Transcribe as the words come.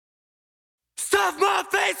of my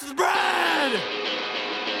face is red,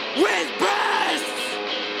 with breasts,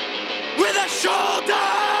 with a shoulder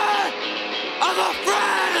of a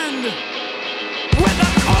friend, with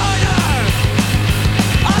a corner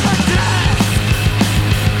of a desk,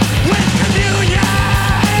 with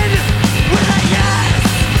communion, with a yes,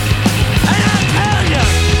 and I'll tell you.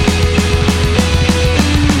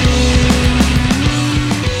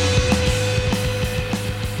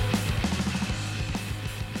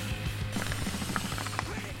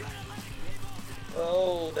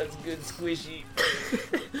 Oh, that's good squishy.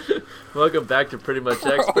 Welcome back to Pretty Much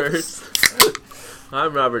Experts.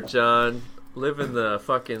 I'm Robert John, living the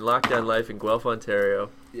fucking lockdown life in Guelph, Ontario.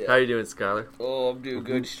 Yeah. How you doing, Skylar? Oh, I'm doing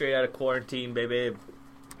good. Straight out of quarantine, baby.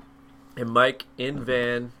 And Mike in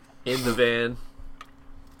the van.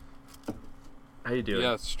 How you doing?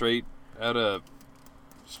 Yeah, straight out of,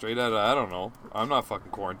 I don't know. I'm not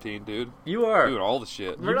fucking quarantined, dude. You are. Doing all the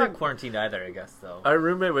shit. We're not quarantined either, I guess, though. Our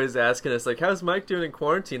roommate was asking us, like, how's Mike doing in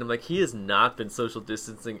quarantine? I'm like, he has not been social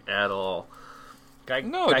distancing at all.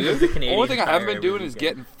 No, dude. The only thing I haven't been doing is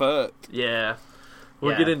getting fucked. Yeah.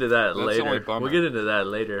 We'll Yeah. get into that That's the only later. bummer. We'll get into that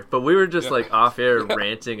later. But we were just, Yeah. like, off air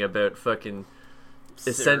ranting about fucking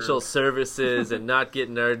essential services and not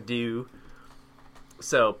getting our due.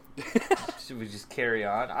 So, Should we just carry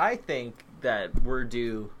on? I think that we're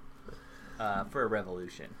due for a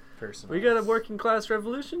revolution, personally. we got a working class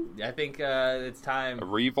revolution? I think it's time. A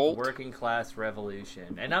revolt? Working class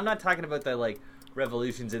revolution. And I'm not talking about the, like,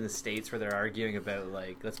 revolutions in the States where they're arguing about,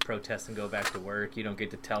 like, let's protest and go back to work. You don't get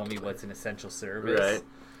to tell me what's an essential service. Right.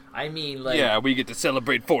 I mean, like... Yeah, we get to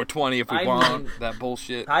celebrate 420 if we I want. mean- That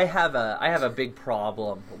bullshit. I have a big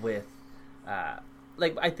problem with,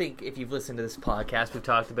 like, I think if you've listened to this podcast, we've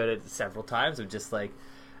talked about it several times, of just, like,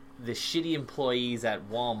 the shitty employees at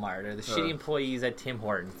Walmart or the shitty employees at Tim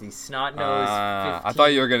Hortons, these snot-nosed 15... I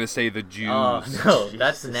thought you were going to say the Jews. Oh, no,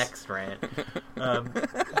 that's the next rant.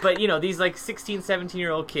 But, you know, these, like, 16,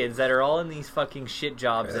 17-year-old kids that are all in these fucking shit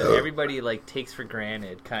jobs that everybody, like, takes for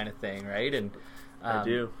granted kind of thing, right? And I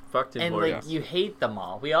do. Fucked in And, Hortons. like, you hate them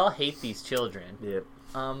all. We all hate these children. Yep.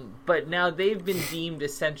 But now they've been deemed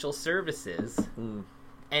essential services,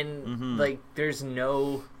 and like there's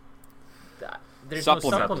no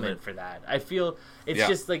supplement for that. I feel it's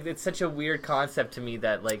just like it's such a weird concept to me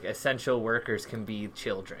that like essential workers can be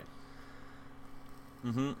children.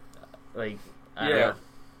 Like I don't know.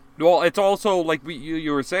 Well, it's also like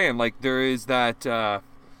you were saying, like there is that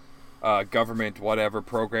government whatever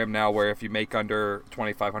program now where if you make under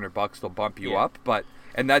 $2,500 they'll bump you up,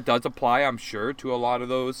 and that does apply, I'm sure, to a lot of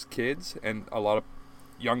those kids and a lot of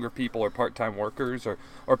younger people or part-time workers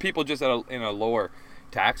or people just in a lower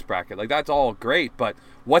tax bracket. Like that's all great, but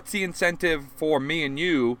what's the incentive for me and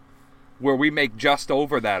you where we make just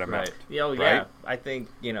over that amount? Right. Yeah, right? yeah. I think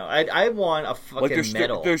I want a fucking Like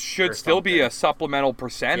medal. there should or still be something. a supplemental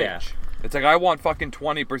percentage. Yeah. It's like I want fucking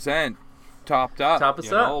 20% topped up. Top us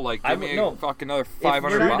you know? up. Like I give would- me no. fucking another you're $500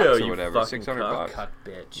 Trudeau, or you whatever, fucking $600. Cuck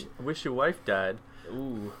bitch. I wish your wife died.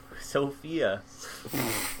 Ooh, Sophia.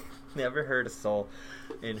 Never hurt a soul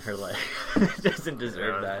in her life. Doesn't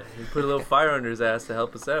deserve that. He put a little fire under his ass to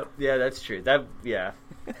help us out. Yeah, that's true.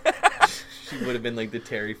 She would have been like the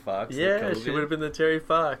Terry Fox. Yeah, she would have been the Terry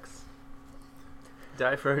Fox.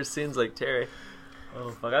 Die for her sins like Terry.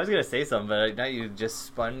 Oh fuck! I was gonna say something, but now you just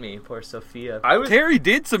spun me. Poor Sophia. Terry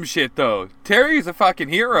did some shit though. Terry's a fucking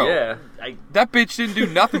hero. Yeah. That bitch didn't do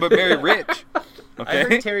nothing but marry rich. I Okay.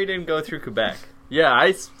 heard Terry didn't go through Quebec. Yeah,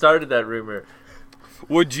 I started that rumor.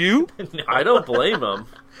 Would you? No. I don't blame him.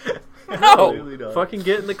 No. Clearly not. Fucking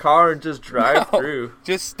get in the car and just drive No. through.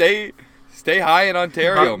 Just stay high in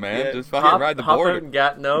Ontario, Hop- man. yeah, Just fucking ride the hop border. out in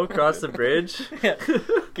Gatineau, cross the bridge.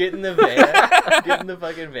 Get in the van. Get in the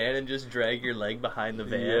fucking van and just drag your leg behind the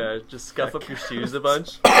van. Yeah, just scuff up your shoes a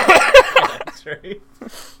bunch. That's right.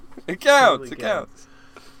 It counts. Totally It counts.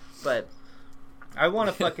 But I want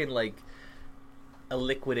a fucking like a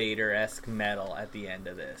Liquidator-esque medal at the end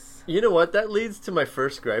of this. You know what? That leads to my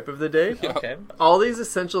first gripe of the day. Yeah. Okay. All these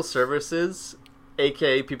essential services,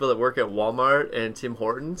 aka people that work at Walmart and Tim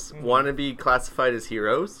Hortons, want to be classified as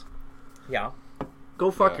heroes. Yeah.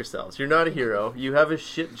 Go fuck Yeah. yourselves. You're not a hero. You have a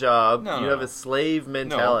shit job. No, you no. have a slave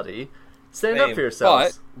mentality. Stand up Hey, for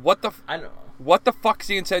yourselves. But I don't know. what the fuck's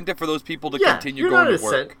the incentive for those people to Yeah, continue you're going not to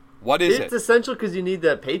work? essen- What is It's it? essential because you need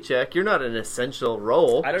that paycheck. You're not an essential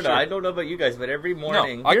role. I don't know. I don't know about you guys, but every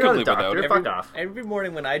morning, No, I You're could not a live without doctor. it. Fuck off. every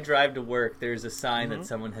morning when I drive to work, there's a sign that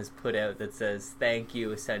someone has put out that says "Thank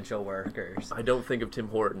you, essential workers." I don't think of Tim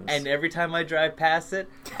Hortons. And every time I drive past it,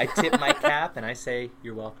 I tip my cap and I say,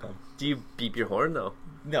 "You're welcome." do you beep your horn though?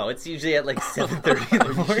 No, it's usually at like 7:30 in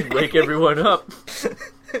the morning. Wake everyone up.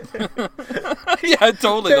 Yeah,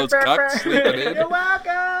 totally. Those cucks sleeping in. You're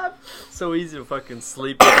welcome. So easy to fucking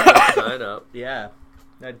sleep with that sign up. Yeah,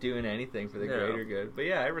 not doing anything for the No. greater good. But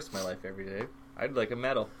yeah, I risk my life every day. I'd like a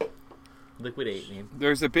medal. Liquidate me.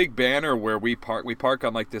 There's a big banner where we park. We park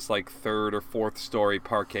on like this like 3rd or 4th story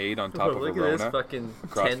parkade on top of Look Verona. at this fucking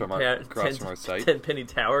across from our site. 10 penny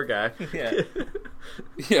tower guy. Yeah.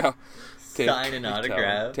 Yeah. Sign an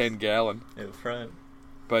autograph. 10 gallon. Out front.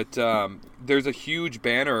 But there's a huge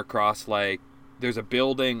banner across, like, there's a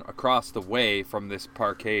building across the way from this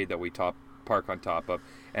parkade that we park on top of.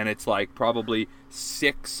 And it's, like, probably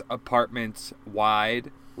 6 apartments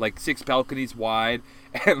wide, like 6 balconies wide,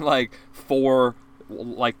 and, like, 4,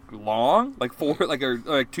 like, long. Like, 4,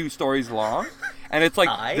 like 2 stories long. And it's like,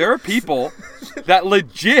 High? there are people that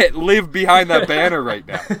legit live behind that banner right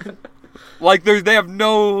now. Like they have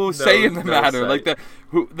no say in the matter. say. Like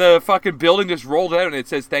the fucking building just rolled out and it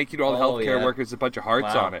says thank you to all the Oh, healthcare yeah. workers, a bunch of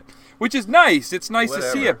hearts Wow. on it, which is nice. It's nice to see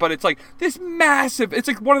Whatever. it, but it's like this massive. It's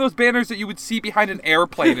like one of those banners that you would see behind an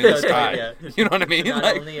airplane in the sky. Yeah. You know what I mean? Not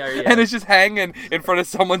Like, only are you- and it's just hanging in front of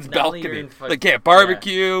someone's Not only balcony. you're in They can't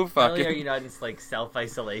barbecue. Not only are Fucking you not in like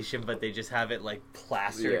self-isolation, but they just have it like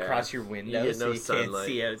plastered Yeah. across your window, You get so no you sunlight. can't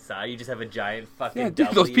see outside. You just have a giant fucking Yeah, dude,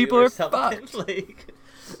 those W people or are something. fucked. Like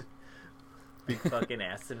big fucking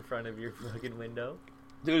S in front of your fucking window.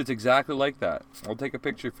 dude, it's exactly like that. I'll take a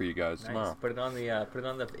picture for you guys Nice. tomorrow. Put it on the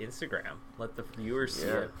Instagram. Let the viewers see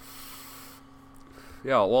Yeah. it.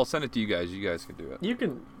 Yeah, well, I'll send it to you guys. You guys can do it. You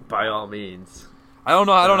can, by all means. I don't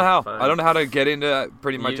know. I don't know how. Fine. I don't know how to get into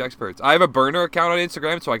pretty much You- experts. I have a burner account on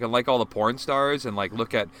Instagram, so I can like all the porn stars and like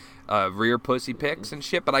look at rear pussy pics and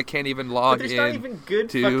shit. But I can't even But log there's in. not even good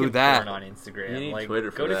to fucking that. porn on Instagram. You need like,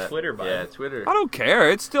 Twitter for go that. to Twitter, bud. Yeah, Twitter. I don't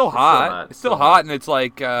care. It's still hot. It's still hot, and it's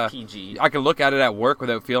like PG. I can look at it at work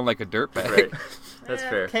without feeling like a dirtbag. Right. That's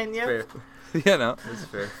fair. Can ya? Fair. You know. That's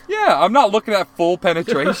fair. Yeah, I'm not looking at full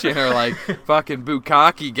penetration or like fucking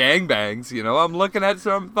bukkake gangbangs. You know, I'm looking at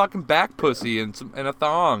some fucking back pussy and a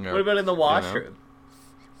thong. Or, What about in the washroom?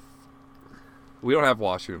 we don't have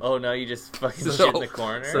washroom. Oh no, you just fucking So- shit in the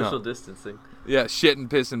corner. Social distancing. Yeah, shit and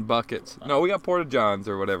piss in buckets. No, we got porta johns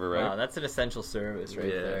or whatever, right? Wow, that's an essential service right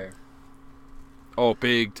Yeah. there. Oh,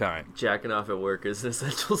 big time. Jacking off at work is an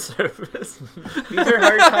essential service. These are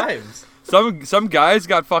hard times. Some guys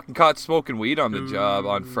got fucking caught smoking weed on the job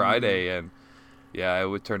on Friday, and yeah, it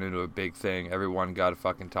would turn into a big thing. Everyone got a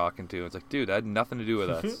fucking talking to. It's like, dude, that had nothing to do with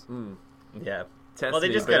us. Mm. Yeah. Test Well, they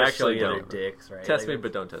me, just but gotta actually show you their don't. dicks, right? Test Like, me,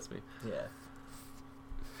 but don't test me. yeah.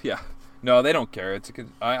 Yeah. No, they don't care.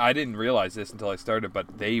 I didn't realize this until I started,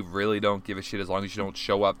 but they really don't give a shit as long as you don't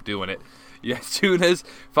show up doing it. Yeah, as soon as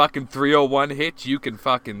fucking 301 hits, you can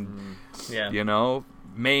fucking, Yeah. you know,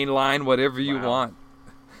 mainline whatever you Wow. want.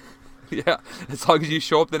 Yeah, as long as you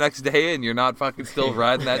show up the next day and you're not fucking still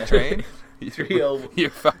riding that train, you're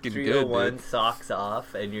fucking good, 301 dude. socks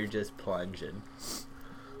off, and you're just plunging.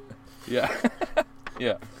 Yeah,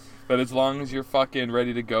 yeah. But as long as you're fucking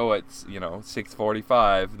ready to go at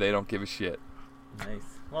 6:45, they don't give a shit. Nice.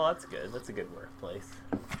 Well, that's good. That's a good workplace.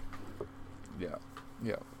 Yeah,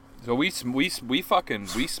 yeah. So we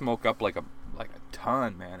smoke up like a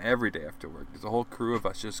ton, man, every day after work. There's a whole crew of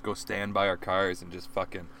us just go stand by our cars and just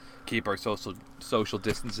fucking keep our social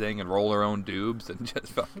distancing and roll our own doobs and just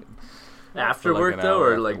fucking After for like work, an though, hour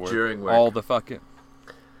or after like work. during work? All the fucking.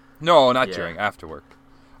 No, not Yeah. during. After work.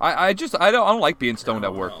 I don't like being stoned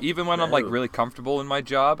at work. No. Even when I'm like No. really comfortable in my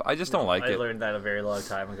job, I just don't like I it. learned that a very long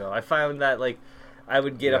time ago. I found that like I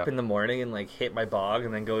would get up Yeah. in the morning and like hit my bog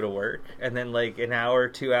and then go to work, and then like an hour,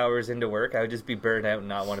 2 hours into work, I would just be burned out and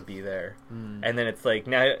not want to be there. And then it's like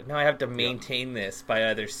now I have to maintain this by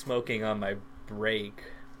either smoking on my break.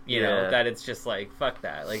 You know, Yeah. that it's just like fuck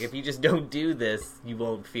that. Like if you just don't do this, you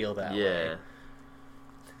won't feel that Yeah. way.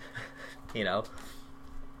 You know.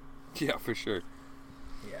 Yeah, for sure.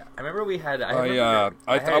 Yeah, I remember we had. I I had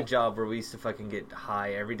a thought- job where we used to fucking get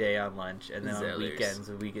high every day on lunch, and then on Zellers. weekends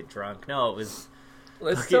we get drunk. No, it was.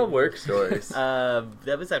 Let's Fucking- tell work stories.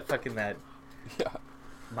 That was that fucking that Yeah.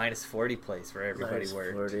 minus 40 place where everybody Minus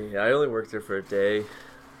worked. 40. Yeah, I only worked there for a day.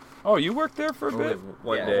 Oh, you worked there for a Only bit?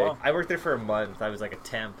 one Yeah, day. well, I worked there for a month. I was like a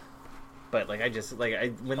temp, but like I just like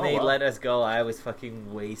when Oh, they wow. let us go, I was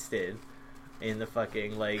fucking wasted. In the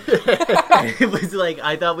fucking like, it was like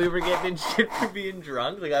I thought we were getting in shit for being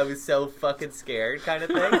drunk. Like I was so fucking scared, kind of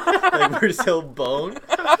thing. Like we're so boned,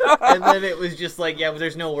 and then it was just like, yeah, well,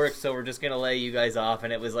 there's no work, so we're just gonna lay you guys off.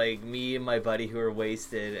 And it was like me and my buddy who were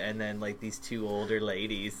wasted, and then like these two older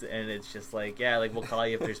ladies, and it's just like, yeah, like we'll call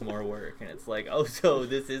you if there's more work. And it's like, oh, so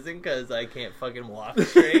this isn't because I can't fucking walk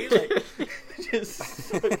straight, like just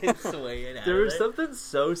fucking swaying out There of was it. something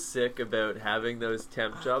so sick about having those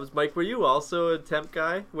temp jobs. Mike, were you also also a temp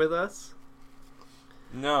guy with us?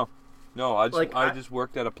 No, I just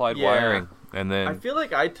worked at Applied Yeah. Wiring, and then I feel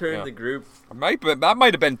like I turned the group. that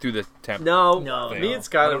might have been through the temp. No, No. me and I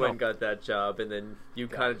Skylar don't went and know. got that job, and then you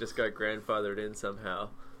kind of just got grandfathered in somehow.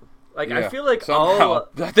 Like Yeah, I feel like somehow. all.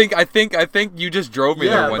 I think you just drove me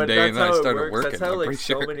there one but day, that's and then I how it started works. working. That's how I'm like pretty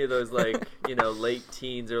so sure. many of those like late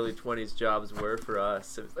teens, early 20s jobs were for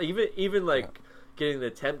us. It was, even like getting the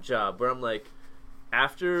temp job where I'm like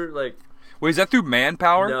after like Wait, is that through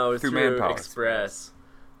Manpower? no, it's through Manpower. Express.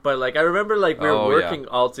 But like I remember like we were Oh, yeah. working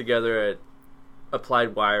all together at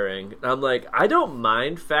Applied Wiring. And I'm like I don't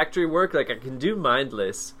mind factory work. Like I can do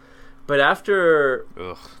mindless, but after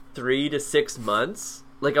Ugh. 3 to 6 months,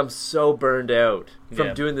 like I'm so burned out from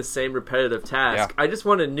Yeah. doing the same repetitive task. Yeah. I just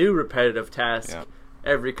want a new repetitive task Yeah.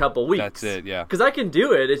 every couple weeks. That's it, yeah. Because I can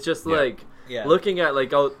do it. It's just Yeah. like Yeah. looking at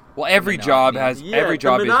like oh Well, every Monotony. job has yeah, every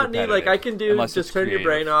job the is monotony. repetitive. Like I can do unless just it's turn your creative.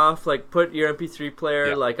 brain off, like put your MP3 player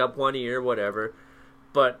Yeah. like up one ear, whatever.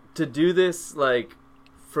 But to do this like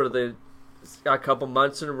for a couple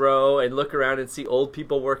months in a row and look around and see old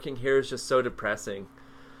people working here is just so depressing.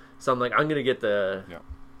 So I'm like I'm gonna get the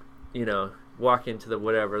walk into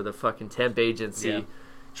the fucking temp agency, Yeah.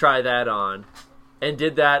 try that on, and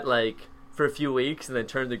did that like for a few weeks, and then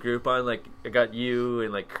turned the group on. Like I got you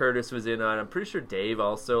and like Curtis was in on. I'm pretty sure Dave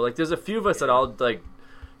also. Like there's a few of us that all like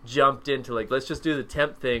jumped into like let's just do the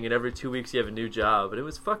temp thing, and every 2 weeks you have a new job, and it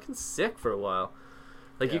was fucking sick for a while.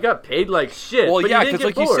 Like you got paid like shit. Well, but yeah, you didn't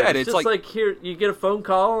 'cause get like you bored. said, it's it's just like- here you get a phone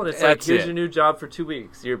call and it's like That's here's it. your new job for 2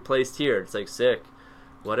 weeks. You're placed here. It's like sick,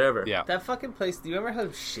 whatever. Yeah. That fucking place. Do you remember how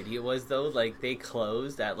shitty it was though? Like they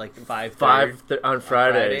closed at like 5 on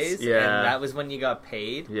Fridays. Yeah. and that was when you got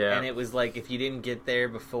paid. Yeah. and it was like if you didn't get there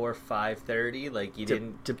before 5:30, like you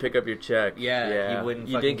didn't. to pick up your check. Yeah, you wouldn't.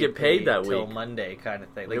 You fucking didn't get paid that till week. Monday, kind of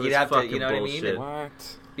thing. It Like was you'd have to, fucking you know what I bullshit. mean? And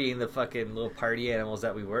What? being the fucking little party animals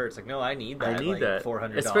that we were, it's like, no, I need that. I need like, that.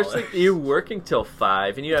 $400. Especially you're working till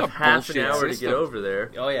 5 and you It's have a half an bullshit hour to system. get over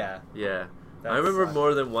there. Oh yeah, Yeah. That I remember sucks.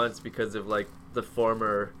 more than once because of like the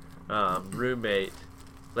former roommate.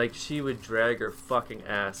 Like she would drag her fucking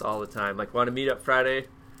ass all the time. Like, want to meet up Friday?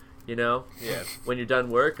 You know? yeah. When you're done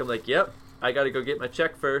work, I'm like, yep, I got to go get my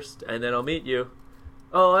check first and then I'll meet you.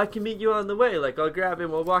 Oh, I can meet you on the way. Like, I'll grab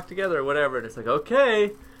him, we'll walk together or whatever. And it's like,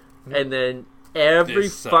 okay. And then every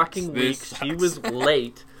This sucks. fucking week This she sucks. was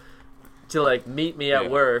late to like meet me at Yeah.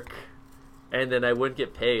 work. And then I wouldn't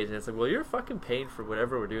get paid. And it's like, well, you're fucking paid for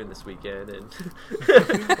whatever we're doing this weekend. And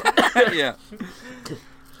Yeah.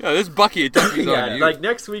 Yeah, this bucket is on yeah, you. like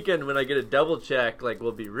next weekend when I get a double check, like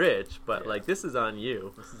we'll be rich. But like this is on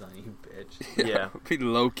you. This is on you, bitch. Yeah. Be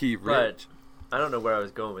low key rich. But I don't know where I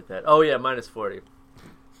was going with that. Oh yeah, -40.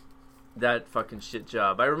 That fucking shit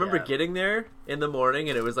job. I remember Yeah. getting there in the morning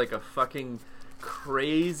and it was like a fucking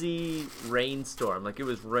crazy rainstorm. Like it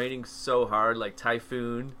was raining so hard, like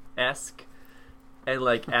typhoon-esque. And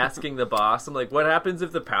like asking the boss, I'm like, what happens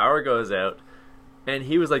if the power goes out? And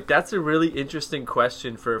he was like, that's a really interesting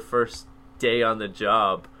question for a first day on the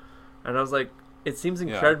job. And I was like, it seems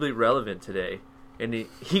incredibly relevant today. And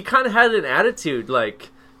he kind of had an attitude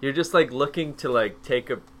like, you're just like looking to like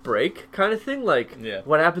take a break kind of thing. Like, Yeah.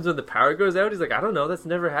 what happens when the power goes out? He's like, I don't know. That's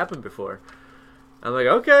never happened before. I'm like,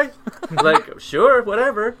 okay. Like, sure,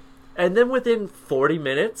 whatever. And then within 40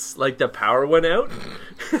 minutes, like the power went out.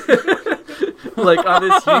 Like on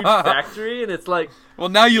this huge factory. And it's like, Well,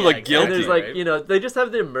 now you Yeah, look exactly. and guilty. there's like, right? you know, they just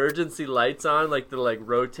have the emergency lights on, like the like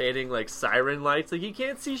rotating like siren lights. Like you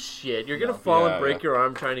can't see shit. You're gonna fall Yeah, and break yeah. your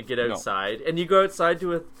arm trying to get No. outside, and you go outside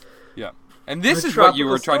to a Yeah. And this a is what you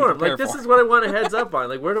were tropical trying to storm. prepare Like this for. is what I want a heads up on.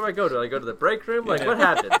 Like where do I go? Do I go to the break room? Like Yeah. what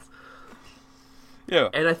happens? Yeah.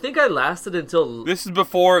 And I think I lasted until This is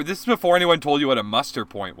before anyone told you what a muster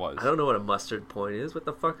point was. I don't know what a mustard point is. What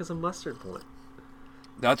the fuck is a mustard point?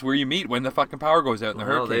 That's where you meet when the fucking power goes out in the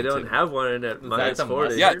Well, hurricane. they don't have one in at That's a -40.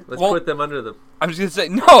 mustard? Yeah, Let's well- put them under the. I'm just gonna say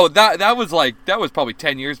no. That was probably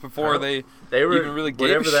 10 years before they They were even really gave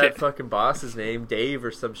whatever a that shit. fucking boss's name, Dave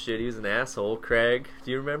or some shit. He was an asshole. Craig,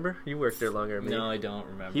 do you remember? You worked there longer than me. No, I don't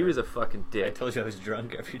remember. He was a fucking I dick. told you I was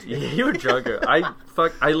drunk every Yeah, day. you were drunker.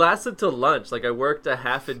 I lasted till lunch. Like I worked a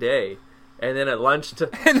half a day, and then at lunch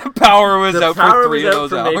and the power was the out power for was 3 of out those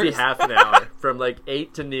for hours. maybe half an hour, from like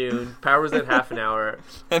 8 to noon. Power was at half an hour,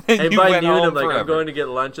 and then and you by went noon home I'm like, forever. I'm going to get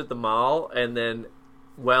lunch at the mall, and then,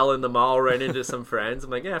 well, in the mall, ran into some friends. I'm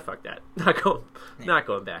like, yeah, fuck that, not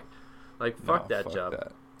going back. Like fuck No, that job.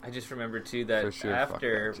 that. I just remember too that For sure, fuck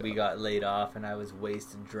after that we job. got laid off and I was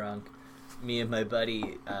wasted drunk, me and my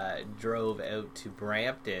buddy drove out to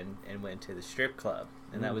Brampton and went to the strip club,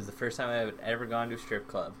 and that was the first time I had ever gone to a strip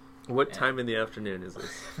club. What time in the afternoon is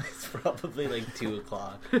this? It's probably like 2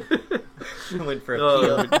 o'clock. I went for a Oh,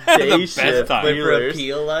 peel. day The best shift. time. Went for a Wheelers.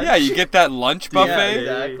 peel lunch. Yeah, you get that lunch buffet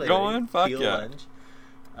Yeah, exactly. going. Fuck Peel yeah.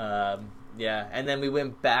 lunch. Yeah, and then we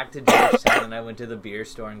went back to Georgetown, and I went to the beer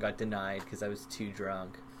store and got denied because I was too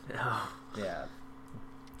drunk. Oh, Yeah,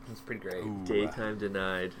 it was pretty great. Ooh. daytime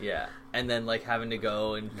denied. Yeah, and then like having to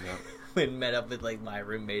go and, Yeah. and met up with like my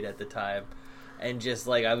roommate at the time, and just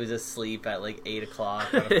like I was asleep at like 8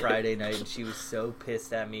 o'clock on a Friday night, and she was so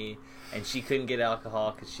pissed at me, and she couldn't get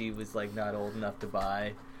alcohol because she was like not old enough to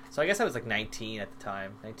buy. So I guess I was like 19 at the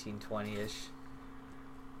time, 19, 20-ish.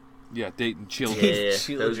 Yeah, dating children. Yeah, those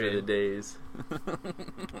Children. were the days.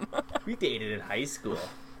 We dated in high school.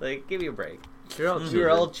 Like, give me a break. You're all We were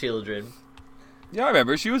all children. Yeah, I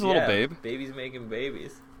remember. She was a little Yeah, babe. Babies making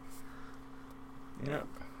babies. Yeah.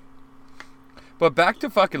 But back to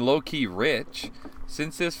fucking low key rich.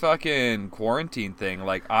 Since this fucking quarantine thing,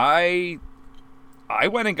 like I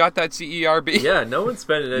went and got that CERB. Yeah, no one's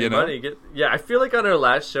spending any You know? money. I feel like on our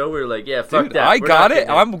last show we were like, yeah, fuck Dude, that. I We're got not it.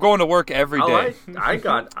 getting I'm going to work every Oh, day, I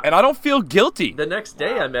got. and I don't feel guilty. The next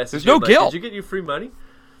day, I messaged There's you, no like, guilt. Did you get your free money?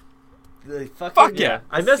 The fucking, Fuck yeah.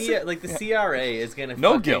 I The messed C- it- like the CRA is gonna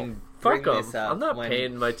No fucking guilt. bring Fuck this them. up I'm not when-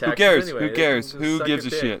 paying my taxes Who cares? anyway. Who cares? Just Who suck gives a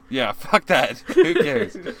dick. shit? Yeah, fuck that. Who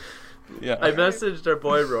cares? Yeah. I messaged our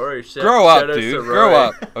boy Rory. Grow up, Shout out to dude. Rory. Grow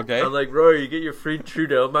up. Okay. I'm like, Rory, you get your free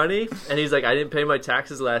Trudeau money? And he's like, I didn't pay my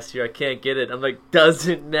taxes last year. I can't get it. I'm like,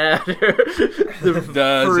 doesn't matter. The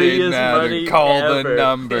Doesn't freest matter. money Call ever. the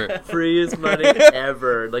number. Freest money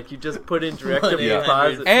ever. Like, you just put in direct 1-800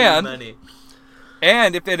 deposit. And- money.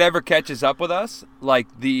 And if it ever catches up with us, like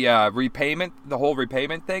the repayment, the whole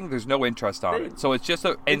repayment thing, there's no interest on it. So it's just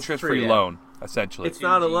an interest-free free, loan, essentially. It's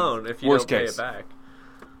not a loan if you Worst don't pay case. it back.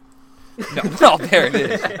 No, there it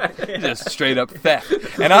is. Just straight up theft.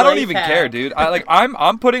 And I don't even Life care, hack. dude.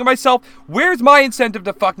 I'm putting myself. Where's my incentive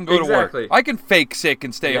to fucking go Exactly. to work? I can fake sick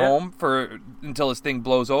and stay Yeah. home until this thing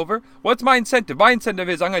blows over. What's my incentive? My incentive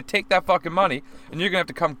is I'm gonna take that fucking money, and you're gonna have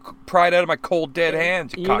to come pry it out of my cold dead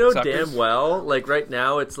hands. You You know cocksuckers. damn well, like right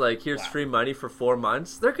now, it's like, here's free money for 4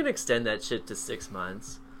 months. They're going to extend that shit to 6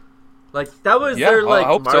 months. Like, that was Yeah, their, like, I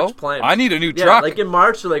hope March so. plan. I need a new Yeah, truck. like in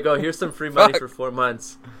March, they're like, oh, here's some free money Fuck. for 4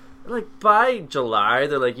 months. Like, by July,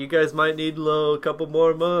 they're like, you guys might need a couple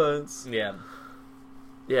more months. Yeah.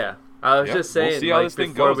 Yeah. I was Yeah, just we'll saying, see how like, this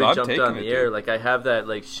thing before goes. we I'm jumped taking on it, the air, dude. like, I have that,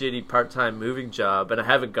 like, shitty part-time moving job, and I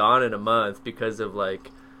haven't gone in a month because of,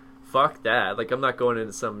 like, fuck that. Like, I'm not going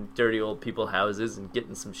into some dirty old people houses and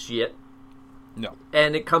getting some shit. No.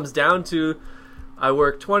 And it comes down to, I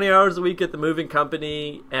work 20 hours a week at the moving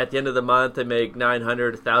company. At the end of the month, I make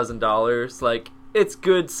 $900, $1,000. Like, it's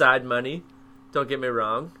good side money. Don't get me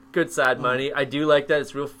wrong. Good side money. I do like that.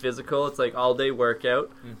 It's real physical. It's like all day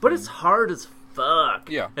workout. But it's hard as fuck.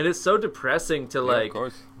 Yeah. And it's so depressing to, Yeah, of like,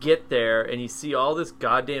 course. get there and you see all this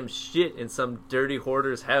goddamn shit in some dirty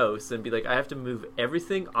hoarder's house and be like, I have to move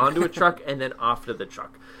everything onto a truck and then off to the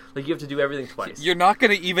truck. Like, you have to do everything twice. You're not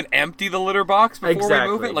gonna even empty the litter box before we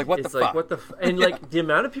move it. Like what It's the like, fuck? what the and like the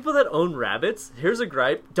amount of people that own rabbits. Here's a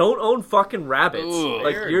gripe: don't own fucking rabbits. Ugh.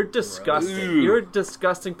 Like, They're you're gross. disgusting. Ew. You're a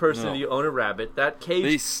disgusting person No. if you own a rabbit. That cage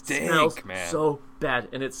They stink, smells man. so bad,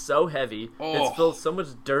 and it's so heavy. Oh. It's filled with so much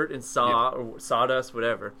dirt and or sawdust,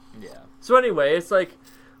 whatever. Yeah. So anyway, it's like,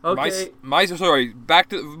 okay, My sorry, back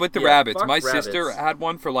to with the Yeah, rabbits. fuck My sister rabbits. had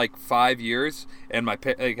one for like 5 years, and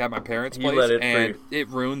at my parents' You place, let it and free. it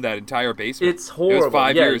ruined that entire basement. It's It horrible. was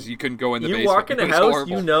 5 Yeah, years. You couldn't go in the you basement. walk in It a was house,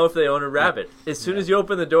 horrible. you know if they own a rabbit. As soon as you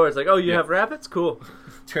open the door, it's like, oh, you Yeah. have rabbits? Cool.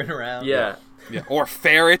 Turn around. Yeah. Yeah. Or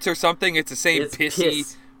ferrets or something. It's the same It's pissy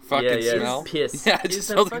piss. fucking Yeah, yeah, it's smell. piss. Yeah, it Is just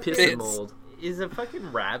there smells like fucking Piss piss. and mold. Is a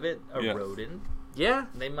fucking rabbit a Yeah. rodent? Yeah.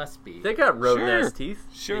 They must be. They got rodent Sure. ass teeth.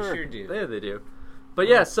 They Sure. sure do. Yeah, they do. But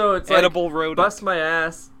yeah, so it's Edible like, rodent. bust my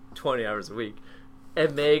ass 20 hours a week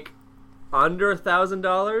and make under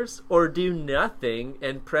 $1,000 or do nothing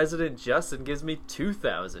and President Justin gives me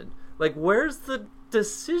 $2,000. Like, where's the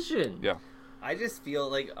decision? Yeah. I just feel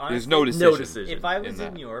like, honestly, There's no decision. No decision. if I was in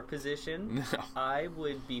in that. your position, No. I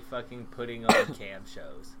would be fucking putting on cam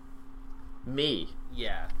shows. Me.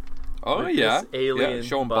 Yeah. Oh With yeah. this alien Yeah.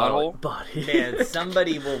 Show 'em bottle- butthole. body. Man,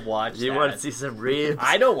 somebody will watch Do you that. want to see some ribs?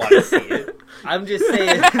 I don't want to see it. I'm just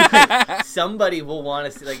saying, somebody will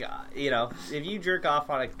want to see. Like, if you jerk off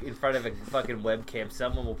in front of a fucking webcam,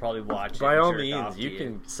 someone will probably watch it. By and all jerk off means, to you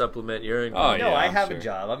can supplement your income. Oh, No, yeah, I have sure. a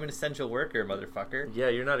job. I'm an essential worker, motherfucker. Yeah,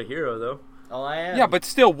 you're not a hero, though. Oh, I am. Yeah, but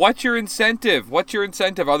still, what's your incentive? What's your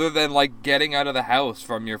incentive other than like getting out of the house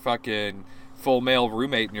from your fucking full male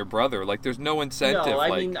roommate and your brother? Like, there's no incentive. no, I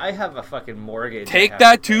like, mean, I have a fucking mortgage. I take have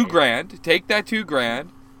that to pay. $2,000. Take that $2,000.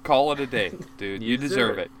 Call it a day, dude. You deserve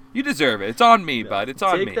deserve it. it. You deserve it. It's on me, bud. It's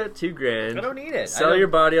on Take me. that $2,000. I don't need it. Sell your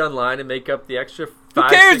body online and make up the extra Who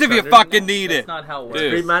 500. cares if you fucking need That's it? not how it works.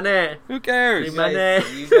 Dude. Free money. Who cares? Free money.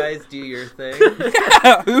 You guys do your thing.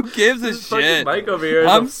 Who gives a Fucking shit? Mike over here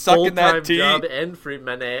I'm is a sucking that full-time tea. job and free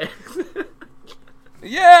money.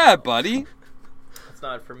 Yeah, buddy. It's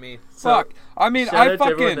not for me. Fuck. I mean, shout I out to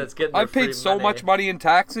everyone fucking that's getting I their free paid so money. much money in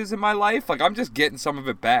taxes in my life. Like I'm just getting some of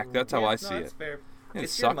it back. That's how I see It's it. fair. Yeah,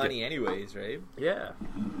 It's your suck it. money anyways, right? Yeah.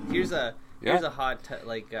 Here's a hot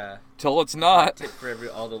Till it's not. tip for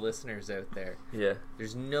all the listeners out there. Yeah.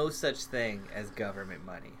 There's no such thing as government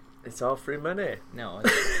money. It's all free money. No,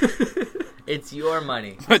 it's your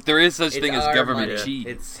money. But there is such It's thing as our government money. cheese.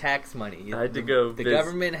 It's tax money. I had to go The visit-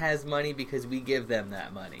 government has money because we give them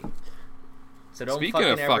that money. So don't Speaking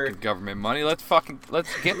fucking of ever. fucking government money, let's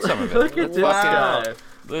get some of it. Look at this Wow. guy.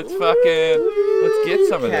 Let's get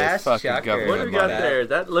some of Cash this fucking chucker. What do government we got money. there?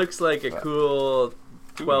 That looks like a cool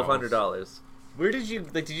Who $1,200. Where did you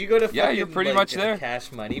did you go to? Yeah, you're fucking, pretty much a there.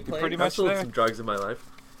 Cash money place, pretty I've much sold there. some drugs in my life.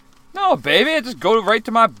 No, baby, I just go right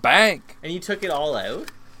to my bank. and you took it all out.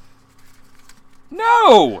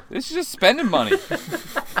 No, this is just spending money.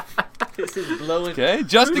 This is blowing. Okay,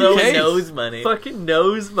 just in Blowing case. nose money. Fucking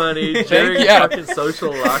nose money during you. fucking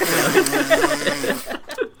social lockdown.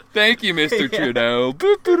 Thank you, Mr. Trudeau.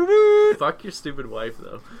 Boop, boop, boop, boop. Fuck your stupid wife,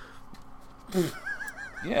 though.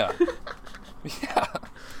 Yeah. Yeah. I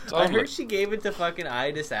Totally. heard she gave it to fucking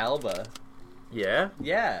Idris Alba. Yeah?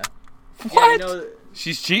 Yeah. What? Yeah, you know,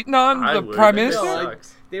 She's cheating on I the would. prime That minister? No,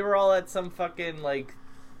 sucks. they were all at some fucking like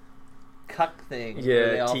cuck thing. where Yeah,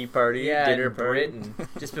 they all- tea party, yeah, dinner in party. Britain,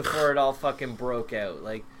 just before it all fucking broke out.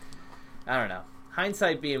 Like, I don't know.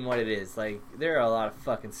 Hindsight being what it is, like there are a lot of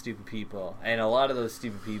fucking stupid people, and a lot of those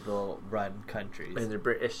stupid people run countries, And they're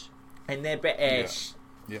British. and they're British.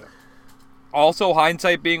 Yeah. Also,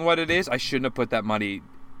 hindsight being what it is, I shouldn't have put that money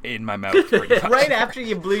in my mouth. pretty much. Right after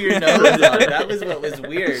you blew your nose on it, that was what was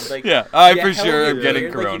weird. Like, Yeah, I you for held sure it am getting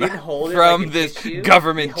weird, like, corona you didn't hold it from like a this tissue.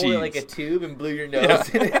 government you hold it like a cheese. tube and blew your nose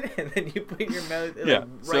Yeah. in it, and then you put your mouth Yeah. right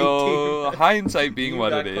So to hindsight being you what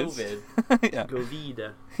got it is. COVID. Yeah.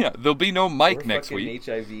 Govida. Yeah. There'll be no Mike Or next fucking week.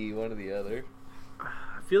 HIV, one or the other.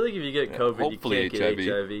 I feel like if you get Yeah, COVID, you hopefully can't get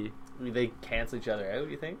HIV. HIV. They cancel each other out,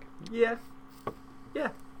 you think? Yeah. Yeah.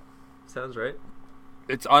 Sounds right.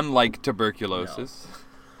 It's unlike tuberculosis.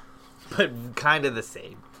 But kind of the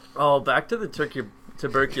same. Oh, back to the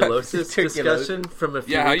tuberculosis discussion from a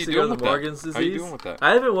few Yeah, how weeks you ago, doing the with that? Morgan's How you disease. doing with that?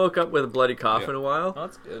 I haven't woke up with a bloody cough Yeah. in a while, Oh,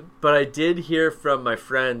 that's good. but I did hear from my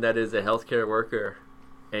friend that is a healthcare worker,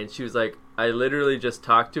 and she was like, I literally just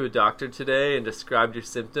talked to a doctor today and described your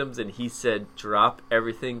symptoms, and he said, drop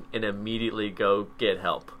everything and immediately go get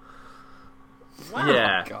help. Wow.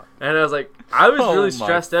 Yeah. God. And I was like, I was Oh really my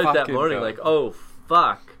stressed out that fucking morning, God. like, oh,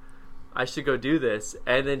 fuck, I should go do this.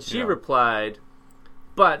 And then she Yeah. replied,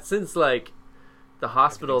 but since, like, the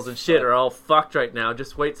hospitals and shit are all fucked right now,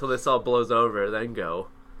 just wait till this all blows over, then go.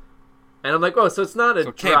 And I'm like, oh, so it's not a So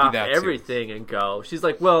it can't be drop that everything and go. She's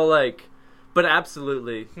like, well, like, but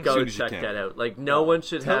absolutely go soon as you check can. that out. Like, no one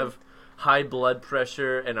should have high blood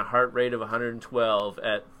pressure and a heart rate of 112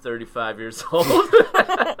 at 35 years old.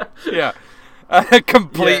 Yeah. A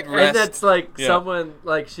complete Yeah, rest. and that's like Yeah. someone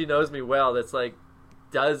like she knows me well. That's like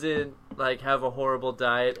doesn't like have a horrible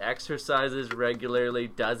diet, exercises regularly,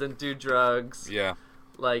 doesn't do drugs. Yeah.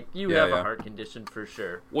 Like you Yeah, have yeah. a heart condition for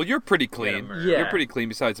sure. Well, you're pretty clean. murder. Yeah. You're pretty clean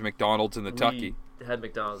besides the McDonald's and the Tucky. We had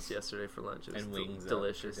McDonald's yesterday for lunch. It was And wings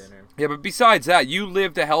delicious. Up for dinner. Yeah, but besides that, you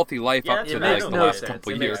lived a healthy life Yeah, up that's to It what like makes the no last sense.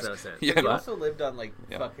 couple It years. makes no sense. Yeah. You But also lived on like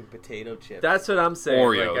Yeah. fucking potato chips. that's what I'm saying.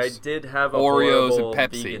 Oreos. Like I did have a Oreos and horrible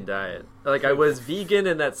Pepsi. vegan diet. Like I was vegan,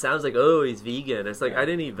 and that sounds like oh he's vegan. It's like I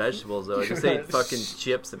didn't eat vegetables though. I just ate fucking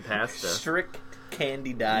chips and pasta. strict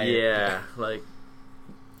candy diet. Yeah, like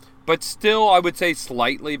But still, I would say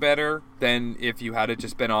slightly better than if you had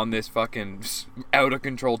just been on this fucking out of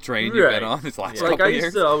control train you've been Right. on this last like couple I years.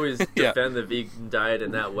 used to always Yeah. defend the vegan diet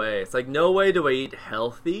in that way. It's like no way do I eat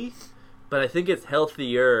healthy, but I think it's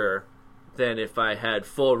healthier than if I had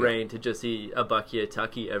full reign to just eat a Bucky a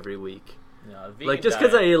Tucky every week. No, vegan Like just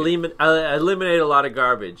because I diet- eliminate a lot of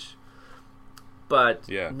garbage. But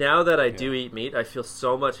Yeah. now that I do eat meat, I feel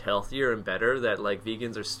so much healthier and better that like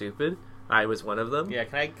vegans are stupid. I was one of them. Yeah,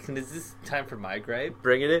 is this time for my gripe?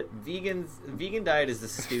 Bring it. Vegan diet is the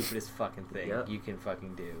stupidest fucking thing Yeah. you can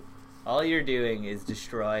fucking do. All you're doing is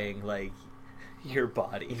destroying like your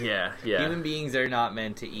body. Yeah, yeah. Human beings are not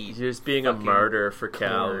meant to eat You're just being a fucking martyr for corn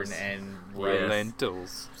cows. and Yeah. rice.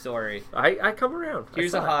 Lentils. Sorry. I come around.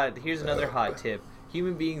 Here's That's fine. another hot tip.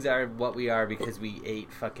 human beings are what we are because we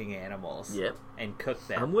ate fucking animals. Yep. And cooked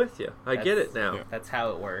them. I'm with you. I get it now. Yeah. That's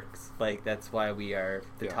how it works. Like, that's why we are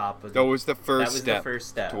the Yeah. top of That was the first the step first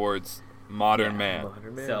step. towards modern Yeah. man.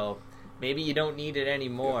 Modern man. So maybe you don't need it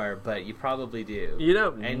anymore, but you probably do. You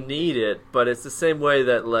don't And- need it, but it's the same way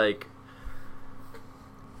that, like,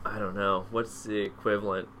 I don't know. What's the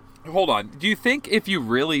equivalent? Hold on. Do you think if you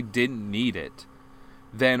really didn't need it,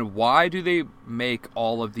 then why do they make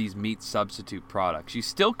all of these meat substitute products? You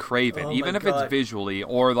still crave it, Oh even my if it's God. visually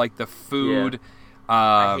or like the food.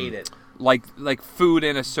 I hate it. Like food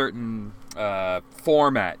in a certain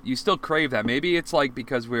format. You still crave that. Maybe it's like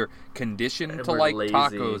because we're conditioned And to we're like lazy.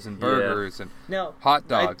 tacos and Yeah. burgers and No, hot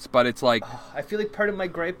dogs, but it's like I feel like part of my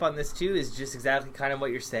gripe on this too is just exactly kind of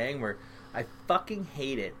what you're saying, where I fucking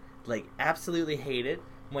hate it, like absolutely hate it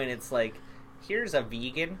when it's like, here's a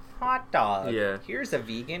vegan hot dog, Yeah. here's a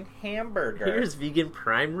vegan hamburger, Here's vegan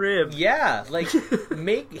prime rib. yeah, like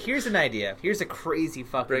here's an idea, here's a crazy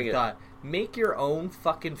Bring fucking it. thought, make your own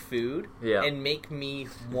fucking food, Yeah. and make me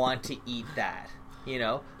want to eat that. You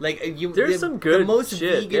know, like There's some good The most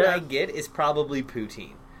shit, vegan yeah. I get is probably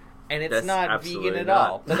poutine. And it's That's not absolutely vegan at not.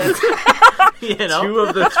 all. But that's you know. 2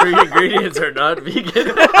 of the 3 ingredients are not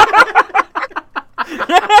vegan.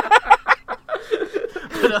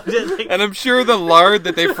 But I'm just like, and I'm sure the lard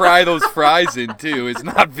that they fry those fries in too is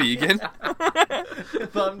not vegan.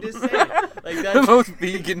 but I'm just saying, like The that's most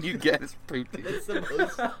vegan you get is protein. that's the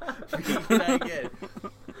most vegan I get.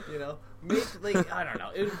 You know, like I don't know.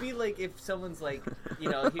 It would be like if someone's like, you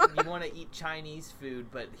know, you want to eat Chinese food,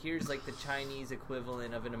 but here's like the Chinese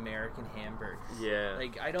equivalent of an American hamburger. Yeah.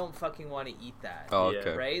 Like I don't fucking want to eat that. Oh, Yeah.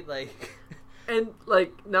 okay. Right? Like. And,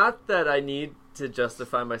 like, not that I need to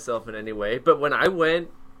justify myself in any way, but when I went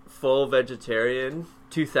full vegetarian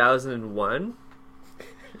 2001,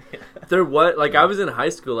 there was, like, I was in high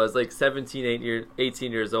school. I was, like,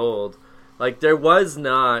 18 years old. Like, there was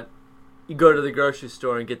not, you go to the grocery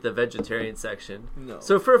store and get the vegetarian section. No.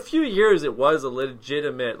 So for a few years, it was a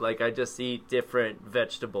legitimate, like, I just eat different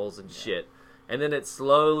vegetables and shit. And then it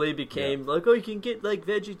slowly became, like, oh, you can get, like,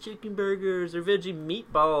 veggie chicken burgers or veggie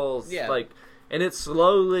meatballs. Yeah. Like, and it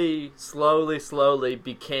slowly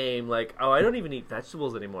became, like, oh, I don't even eat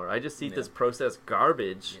vegetables anymore. I just eat Yeah. this processed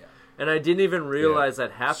garbage. Yeah. And I didn't even realize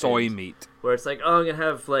that happened. Soy meat. Where it's like, oh, I'm going to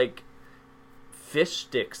have, like, fish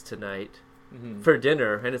sticks tonight Mhm. for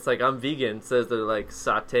dinner. And it's like, I'm vegan. Says they're, like,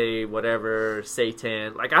 saute, whatever,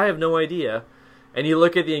 seitan. Like, I have no idea. And you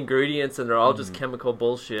look at the ingredients and they're all just chemical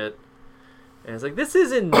bullshit. And it's like, this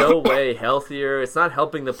is in no way healthier. It's not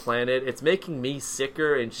helping the planet. It's making me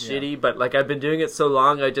sicker and shitty. But, like, I've been doing it so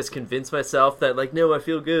long, I just convinced myself that, like, no, I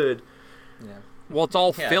feel good. Yeah. Well, it's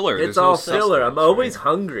all Yeah. filler. It's There's no all filler. I'm sustenance, always right?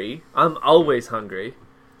 hungry. I'm always hungry.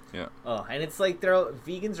 Yeah. Oh, and it's like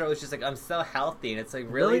vegans are always just like, I'm so healthy, and it's like,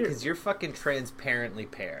 really, you're- because you're fucking transparently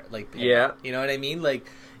pale. Yeah. You know what I mean? Like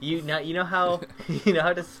you know how you know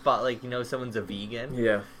how to spot, like, you know, someone's a vegan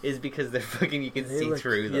Yeah. is because they're fucking, you can They see look-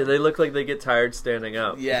 through them. Yeah, they look like they get tired standing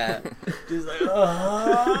up. Yeah. Just like,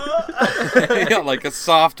 Yeah, like a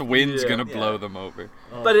soft wind's Yeah. gonna Yeah. blow them over.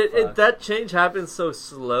 Oh, But fuck. that change happens so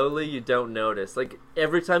slowly you don't notice. Like,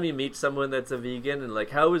 every time you meet someone that's a vegan and, like,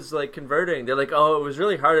 how was, like, converting? They're like, oh, it was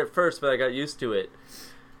really hard at first, but I got used to it.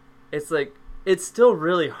 It's like, it's still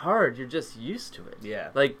really hard. You're just used to it. Yeah.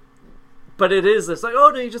 Like, but it's like, oh,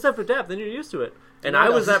 no, you just have to adapt. Then you're used to it. And know I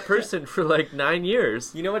what was else- that person for, like, 9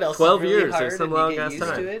 years. You know what else? 12 is really years or hard some and you long get ass used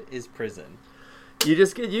time. to it is prison. You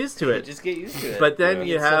just get used to You it. just get used to it. But then Yeah.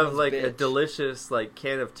 you It's have, someone's like, a bitch. delicious, like,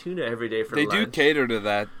 can of tuna every day for They lunch. do cater to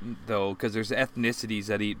that though, because there's ethnicities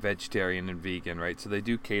that eat vegetarian and vegan, right? So they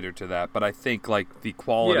do cater to that. But I think like the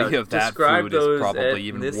quality Yeah, of that describe food is those probably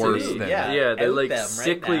even worse ethnicities. than Yeah. Yeah, they're out like them right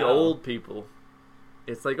sickly now. old people.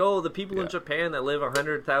 It's like, oh, the people in Yeah. Japan that live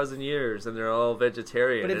 100,000 years and they're all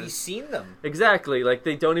vegetarian. But have And- you seen them? exactly, like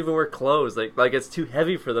they don't even wear clothes. Like it's too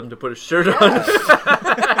heavy for them to put a shirt on.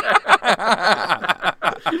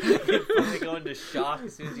 They go into shock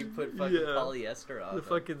as soon as you put fucking Yeah. polyester on. The them.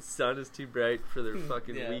 fucking sun is too bright for their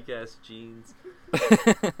fucking Yeah. weak ass jeans.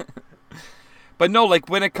 But no, like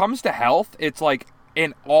when it comes to health, it's like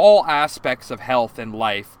in all aspects of health and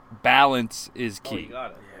life, balance is Oh, key. you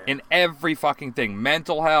got it. In every fucking thing.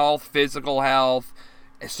 Mental health, physical health,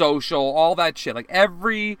 social, all that shit. Like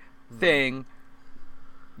everything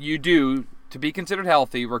you do to be considered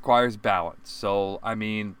healthy requires balance. So, I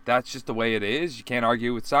mean, that's just the way it is. You can't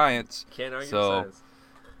argue with science. Can't argue So, with science.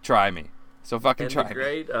 Try me. So fucking And try the me.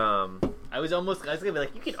 great, I was gonna be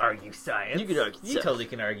like, you can argue science. You can argue You science. totally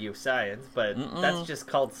can argue science, but that's just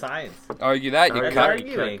called science. Argue that, you Argue That's cuck. that.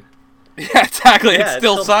 arguing. Yeah, exactly. Yeah, it's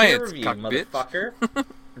still called science, peer review, cuck bitch. motherfucker.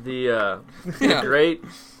 The Yeah. great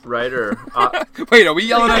writer. Wait, are we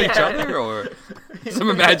yelling at each other or some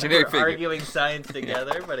imaginary We're figure? arguing science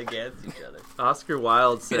together, but against each other. Oscar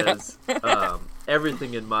Wilde says,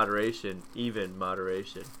 everything in moderation, even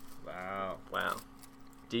moderation. Wow. Wow.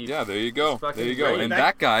 Deep. Yeah, there you go. Fucking There you go. great. And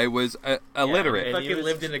that guy was illiterate. and he Fucking was-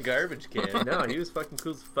 lived in a garbage can. No, he was fucking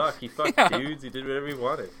cool as fuck. He fucked Yeah. dudes. He did whatever he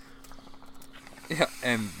wanted. Yeah,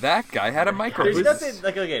 and that guy had a There's microphone. nothing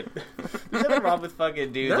like okay. There's nothing wrong with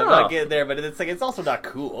fucking dudes. No. I'm not getting there, but it's like it's also not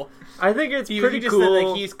cool. I think it's He pretty just cool. said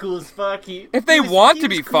like he's cool as fuck. If they he was- want he to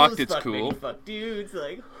was be cool fucked, as it's fuck, man. cool. He fucked dudes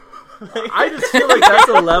like. I just feel like that's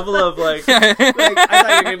a level of like Like, I thought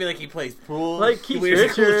you were gonna be like he plays pool, like he Keith wears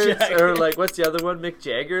a cool Richards jacket. or like what's the other one, Mick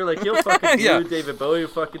Jagger. Like he'll fucking do Yeah. David Bowie,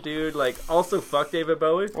 fucking dude. Like also fuck David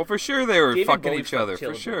Bowie. Well, for sure they were David fucking Bowie each fucked other, for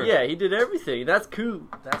children. sure. Yeah, he did everything. That's cool.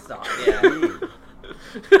 That's not. Yeah,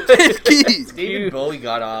 Keith. David Bowie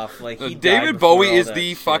got off like he died David before Bowie all is that the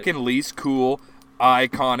shit. fucking least cool,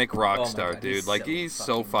 iconic rock Oh my star, God, dude. he's Like so he's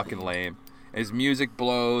so fucking fucking lame. His music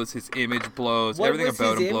blows, his image blows, What everything was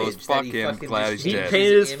about his him blows. image that Fuck he him. fucking Glad just he's He dead.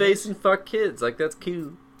 painted his Image? face and fucked kids. Like that's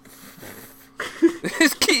cool.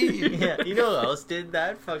 His key. Yeah, you know who else did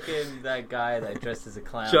that? Fucking that guy that dressed as a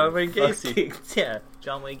clown. John Wayne Gacy. Fucking- yeah,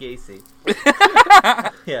 John Wayne Gacy.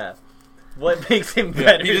 Yeah. What makes him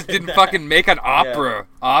better? He just than didn't that? fucking make an opera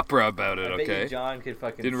about it, I bet you okay? John could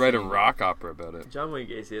fucking Didn't write a sing. rock opera about it. John Wayne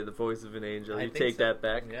Gacy had the voice of an angel. I You think take so. that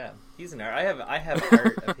back. Yeah, he's an art. I have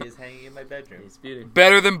art of his hanging in my bedroom. He's beauty.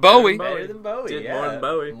 Better than Bowie. Bowie. Better than Bowie. Did yeah. more than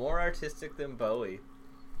Bowie. More artistic than Bowie.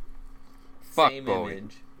 Fuck Same Bowie.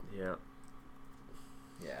 image. Yeah.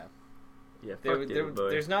 Yeah. Yeah. Fuck David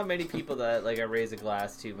Bowie. There's not many people that like I raise a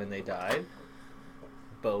glass to when they died.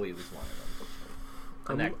 Bowie was one of them.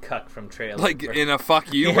 And that cuck from Trailer. Like in a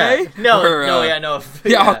fuck you yeah. way? No, Or, no, yeah, no.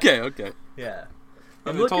 Yeah, okay. Yeah.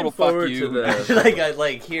 I'm In a looking total fuck forward you. to the. like I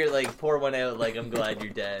like here like pour one out like I'm glad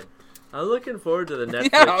you're dead. I'm looking forward to the Netflix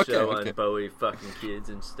Yeah, okay, show okay. on Bowie fucking kids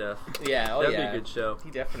and stuff. Yeah, oh That'd yeah. be a good show. He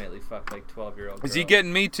definitely fucked like 12-year-old. Is he girls.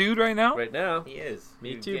 getting Me Too'd right now? Right now. He is.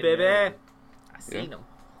 Me He's too, getting baby. married. I seen him.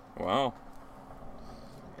 Wow.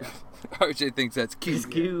 RJ thinks that's cute. He's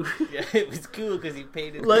cool. Yeah, it was cool because he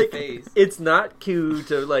painted Like, his face. it's not cool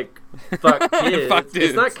to like fuck kids. Fuck It's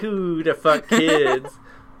dudes. not cool to fuck kids,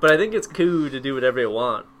 but I think it's cool to do whatever you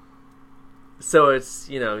want. So it's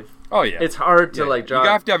Oh yeah. it's hard to Yeah, like draw. You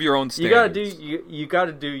have to have your own You gotta standards. do you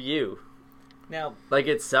gotta do you. Now, Like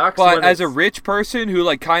it sucks. But when as a it's- rich person who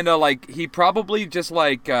like kind of like he probably just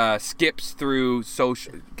like skips through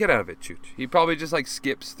social. Get out of it, Chooch. He probably just like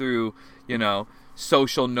skips through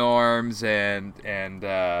social norms and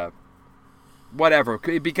whatever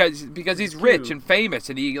because he's rich cute. and famous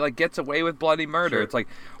and he like gets away with bloody murder. Sure. It's like,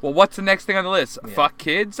 well, what's the next thing on the list? Yeah. Fuck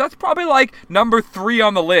kids. That's probably like number 3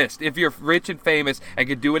 on the list. If you're rich and famous and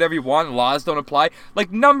can do whatever you want, and laws don't apply.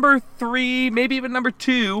 Like number 3, maybe even number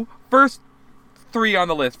 2, first 3 on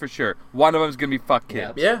the list for sure. One of them's gonna be fuck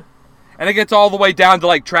kids. Yeah. And it gets all the way down to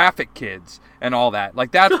like traffic kids and all that.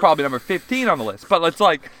 Like that's probably number 15 on the list. But it's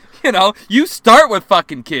like, you start with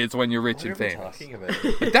fucking kids when you're rich what and are we famous. talking about?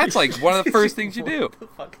 But that's like one of the first things you do. What the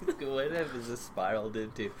fuck is going on? Is this spiraled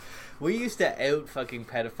into? We used to out fucking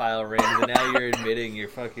pedophile rings, and now you're admitting your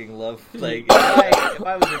fucking love. Like, if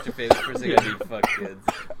I was rich and famous, first thing I'd do fuck kids.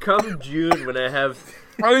 Come June when I have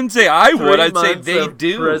I wouldn't say I 3 would. I'd say months they of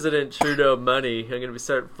do. President Trudeau money. I'm gonna be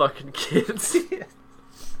starting fucking kids.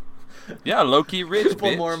 Yeah, low-key rich, Couple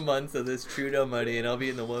bitch. more months of this Trudeau money, and I'll be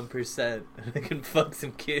in the 1%, and I can fuck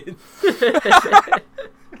some kids.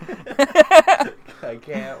 I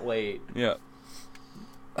can't wait. Yeah.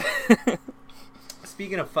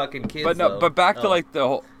 Speaking of fucking kids, But no, though- but back to oh. like the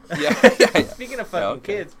whole. Yeah. Speaking of fucking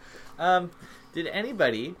okay. kids, did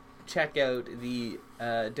anybody check out the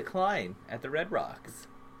Decline at the Red Rocks?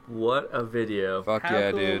 What a video. Fuck How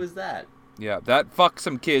yeah, cool dude. was that? Yeah, that fucked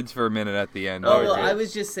some kids for a minute at the end. Oh, RJ. well, I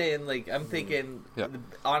was just saying, like, I'm thinking, Yeah.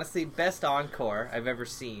 honestly, best encore I've ever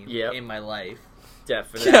seen Yep. in my life.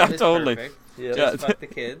 Definitely. Yeah, That was totally. perfect. Yeah. Just fuck the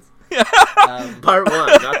kids. Part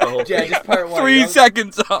 1, not the whole Yeah, thing. just part 1. 3 You don't-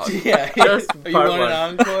 seconds off. Yeah, Just you part want 1.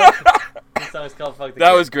 an encore? The song's called "Fuck the That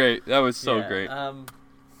Kids." was great. That was so Yeah, great.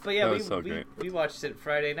 But yeah, That we, was so great. we watched it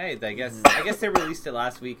Friday night. I guess Mm-hmm. I guess they released it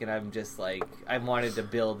last week, and I'm just like, I wanted to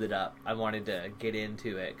build it up. I wanted to get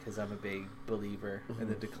into it because I'm a big believer in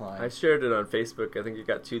the Decline. I shared it on Facebook. I think it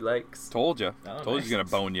got 2 likes. Told you. Oh, Told you nice. he's gonna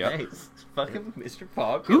bone you up. Nice, fucking Mr.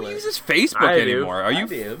 Popular. Who uses Facebook I do. anymore? Are I you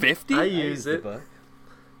do. 50? I I use the it. book.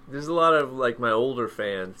 There's a lot of like my older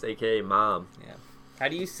fans, aka mom. Yeah. How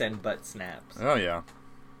do you send butt snaps? Oh yeah.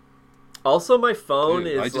 Also, my phone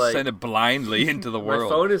Dude, I is just like send it blindly into the my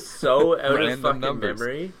world. phone is so out of Random fucking numbers.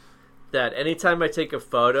 memory that anytime I take a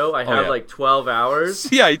photo, I have yeah. like 12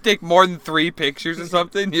 hours. Yeah, you take more than 3 pictures or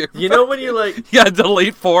something. You know when you like... You gotta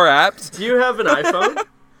delete 4 apps. Do you have an iPhone?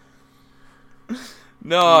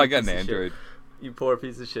 No, I got piece an of shit. Android. You poor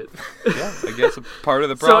piece of shit. Yeah, I guess a part of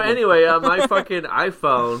the So problem. anyway, on my fucking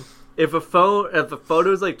iPhone, if a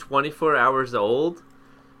photo is like 24 hours old,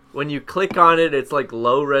 when you click on it, it's like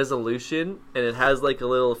low resolution, and it has like a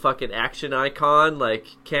little fucking action icon, like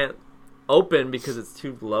can't open because it's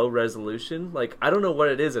too low resolution. Like I don't know what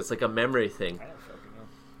it is. It's like a memory thing. I don't fucking know.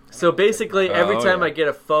 So basically, every Oh, time yeah. I get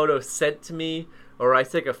a photo sent to me, or I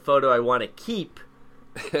take a photo I want to keep,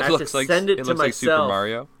 it I have to send it to looks like Super myself.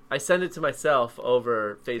 Mario. I send it to myself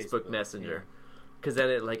over Facebook Facebook, Messenger, because then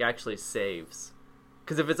it like actually saves.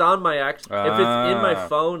 Because if it's on my if it's in my Ah.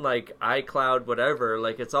 phone, like iCloud, whatever,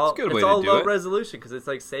 like it's all That's a good it's way to all do low it. resolution because it's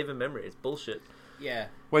like saving memory. It's bullshit. Yeah.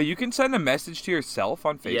 Wait, you can send a message to yourself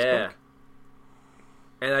on Facebook? Yeah.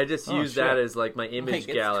 And I just Oh, use that shit. as like my image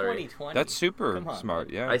Like, gallery. It's 2020. That's super Come on, smart,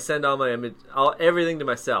 man. yeah. I send all my everything to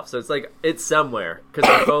myself. So it's like it's somewhere because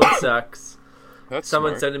my phone sucks. That's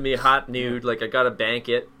Someone smart. sending me a hot nude, like I gotta bank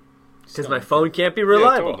it because my Stone. phone can't be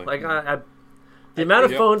reliable. totally. Like the amount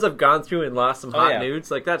of think- phones I've gone through and lost some Oh, hot yeah.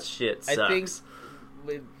 nudes, like that shit sucks. I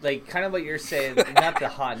think, like, kind of what you're saying, not the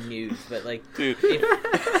hot news, but like, Dude.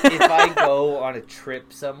 if I go on a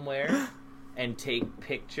trip somewhere and take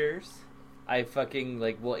pictures, I fucking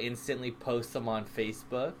like will instantly post them on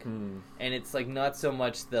Facebook, and it's like not so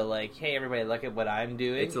much the like, hey everybody, look at what I'm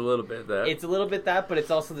doing. It's a little bit that. It's a little bit that, but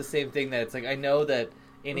it's also the same thing that it's like I know that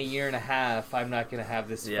in a year and a half I'm not gonna have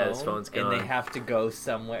this Yeah, phone, this phone's and they gone. have to go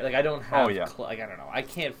somewhere. Like I don't have, Oh, yeah. like I don't know, I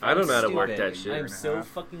can't. I don't know how to I'm work stupid. that shit. I'm Year and a so half.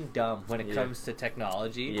 fucking dumb when it Yeah. comes to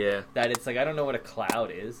technology. Yeah, That it's like I don't know what a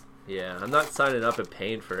cloud is. yeah. I'm not signing up and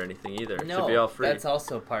paying for anything either. It No, should be all free. that's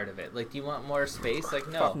also part of it. Like, do you want more space? Like,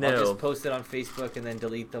 no, Fuck no. I'll just post it on Facebook and then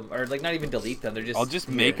delete them, or like not even delete them. They're just I'll just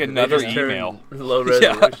make They another just turn email. Low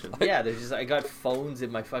Yeah. resolution. yeah. There's just I got phones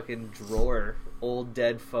in my fucking drawer, old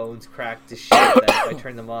dead phones, cracked to shit. That if I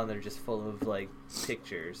turn them on, they're just full of like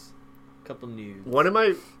pictures, couple nudes. One of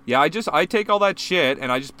my Yeah, I take all that shit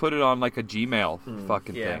and I just put it on like a Gmail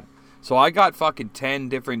fucking yeah. thing. So I got fucking 10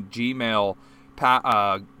 different Gmail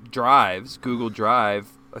drives, Google Drive,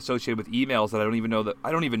 associated with emails that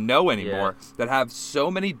I don't even know anymore, that have so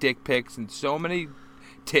many dick pics and so many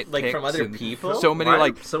tit Like, pics from other and people? So many Why are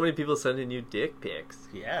like so many people sending you dick pics.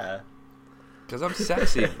 Yeah, because I'm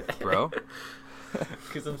sexy, bro.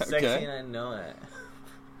 because I'm sexy Okay. and I know it.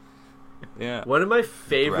 Yeah. One of my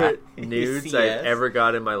favorite Right. nudes Yes. I've ever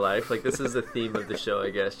got in my life. Like this is the theme of the show, I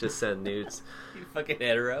guess. Just send nudes. You fucking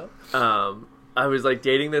hetero. I was like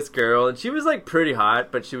dating this girl, and she was like pretty hot,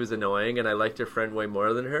 but she was annoying, and I liked her friend way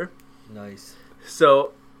more than her. Nice.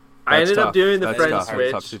 So I That's ended up tough. doing the That's friend tough.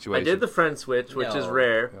 switch. Tough I situation. did the friend switch, which is No.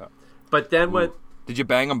 rare. Yeah. But then when Did you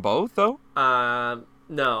bang them both though?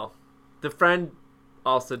 no, the friend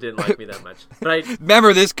also didn't like me that much. But I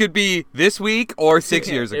Remember, this could be this week or 6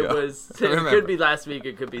 years ago. it Remember. could be last week.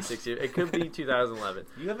 It could be 6 years. It could be 2011.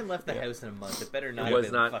 You haven't left the house in a month. It better not. It was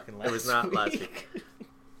have been not- Fucking it last was not last week.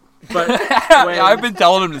 But when, I've been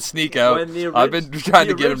telling him to sneak out. when the I've been trying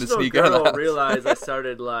to the get him to original sneak out of the girl house. realized I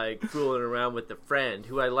started like fooling around with the friend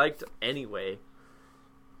who I liked anyway.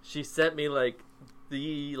 She sent me like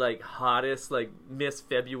the like hottest like Miss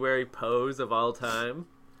February pose of all time,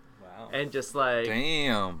 Wow. and just like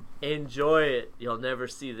Damn. enjoy it. You'll never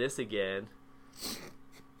see this again.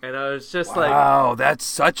 And I was just like, Wow, that's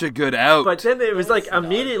such a good out. but then it was like That's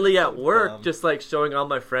immediately not at work, dumb. just like showing all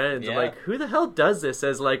my friends. I'm Yeah. like, who the hell does this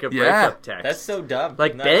as like a Yeah. breakup text? That's so dumb.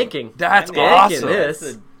 like Not- banking. That's I mean, awesome. This.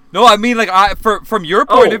 That's a- No, I mean, like, from your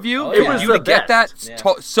point Oh, of view, oh, for yeah. you It to was get the that, best. so It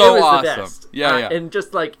was the awesome. best. Yeah, yeah. And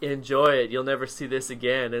just like enjoy it. You'll never see this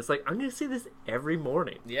again. It's like I'm gonna see this every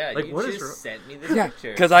morning. Yeah, Like you what just is? sent me this Yeah,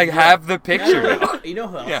 picture. because I have the picture No, now. you know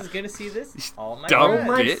who else Yeah. is gonna see this? All my Dumb All friends.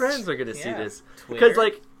 my bitch. friends are gonna see Yeah. this Twitter. because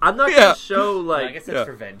like I'm not Yeah. gonna show Well, I like, guess that's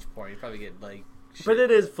Yeah. revenge porn. You probably get like. Shit. but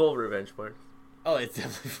it is full revenge porn. Oh, it's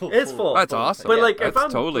definitely full. It's full. That's awesome. But Yeah. like if That's I'm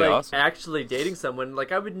totally like awesome. actually dating someone,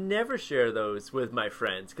 like I would never share those with my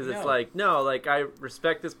friends because it's No. like no, like I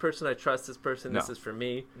respect this person, I trust this person, this No. is for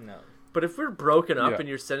me. No. But if we're broken up Yeah. and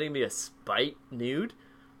you're sending me a spite nude,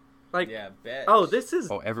 like Yeah, bet. oh this is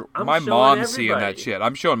Oh, I'm my showing mom's seeing everybody. that shit.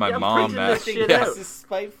 I'm showing my Yeah, I'm mom printing that. this Think shit Yeah. out. this is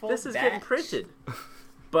spiteful. this is getting Batch. printed.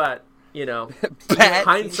 But you know, Batch.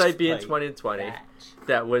 hindsight being Spite. 2020. Batch.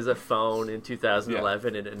 That was a phone in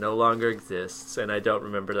 2011, and it no longer exists. And I don't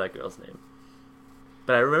remember that girl's name,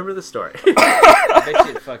 but I remember the story. I bet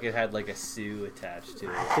you it fucking had like a Sue attached to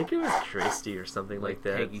it. I think it was Christy or something like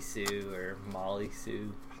that. Peggy Sue or Molly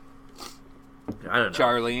Sue. I don't know.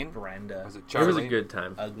 Charlene. Brenda. Was it It was a Charlene? good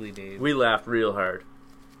time. Ugly Dave. We laughed real hard.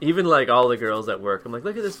 Even like all the girls at work, I'm like,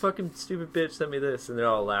 look at this fucking stupid bitch sent me this, and they're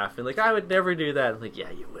all laughing. Like, I would never do that. I'm like, yeah,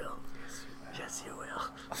 you will. Yes, you will.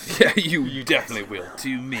 Yeah, you definitely will.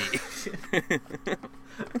 To me.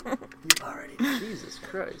 You've already. Jesus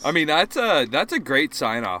Christ. I mean, that's a great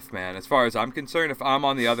sign off, man. As far as I'm concerned, if I'm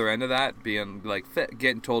on the other end of that, being like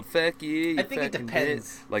getting told "fuck you," I think it fucking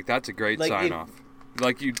depends. bitch," like that's a great Like, sign if- off.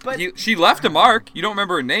 Like But- she left a mark. You don't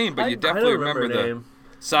remember her name, but I you I definitely don't remember remember her the name.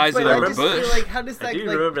 size But of I her just bush. feel like, how does that, I do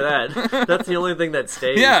like, remember that. That's the only thing that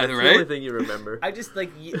stays. Yeah, That's the right? only thing you remember. I just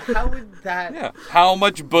like, how would that? Yeah, how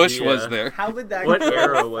much bush Yeah. was there? How would that? What girl,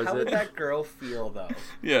 era was how it? would that girl feel though?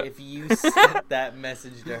 Yeah. If you sent that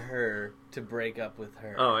message to her to break up with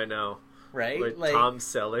her, Oh, I know. right? Like Tom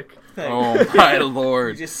Selleck. like, Oh my you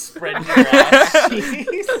lord! just spread your ass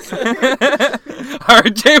cheeks.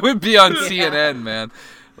 RJ would be on Yeah. CNN, man.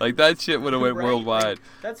 Like that shit would have went Right, worldwide. like,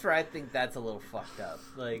 that's where I think that's a little fucked up.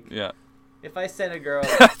 Like, Yeah, if I sent a girl,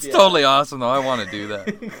 that's yeah, totally awesome though. I want to do that.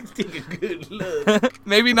 take a good look.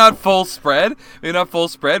 Maybe not full spread,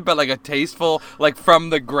 but like a tasteful, like from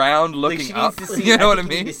the ground Like, looking she up. needs to see. You know what I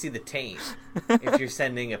think you mean? need to see the taint. If you're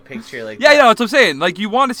sending a picture like Yeah, that. yeah, that's what I'm saying. Like you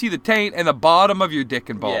want to see the taint and the bottom of your dick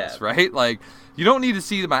and balls, Yeah. right? Like you don't need to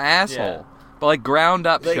see my asshole, Yeah. but like ground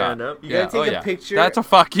up Like, shot. ground up. You Yeah, gotta take oh, a yeah. picture. That's a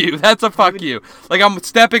fuck you. That's a fuck would- you. Like I'm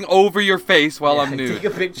stepping over your face while Yeah, I'm nude.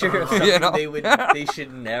 Take a picture of You something know? they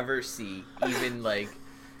should never see, even like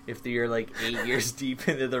if you're like 8 years deep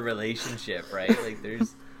into the relationship, right? Like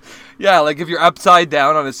there's Yeah, like if you're upside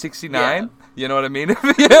down on a 69, you know what I mean?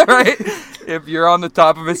 Yeah, right? If you're on the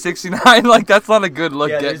top of a 69, like that's not a good look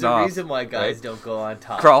yeah, there's getting a off. reason why guys right? don't go on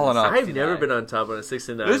top. Crawling of up. a I've never 69. been on top on a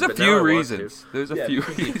 69. There's a but now few I want reasons. There's a Yeah, few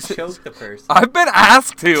because you reasons. choke the person. I've been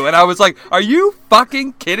asked to, and I was like, "Are you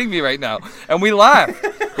fucking kidding me right now?" And we laughed.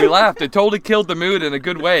 We laughed. It totally killed the mood in a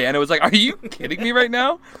good way. And it was like, "Are you kidding me right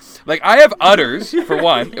now?" Like I have udders for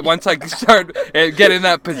one. Once I start get in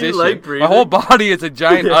that position, like my whole breathing? body is a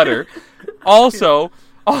giant udder. Also,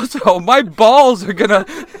 my balls are gonna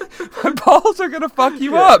fuck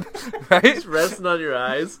you Yeah. up, right? Just resting on your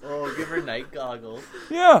eyes. Oh, give her night goggles.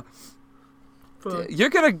 Yeah, Fuck. you're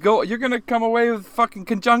gonna come away with fucking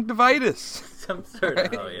conjunctivitis. Some sort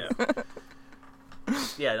Right? of. Oh yeah.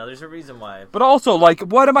 Yeah, no, there's a reason why. But also, like,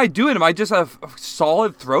 what am I doing? Am I just a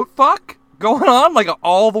solid throat fuck going on, like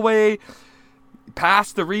all the way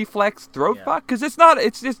past the reflex throat Yeah. fuck? Because it's not.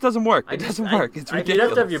 It just doesn't work. I It just- doesn't work. It's You'd ridiculous.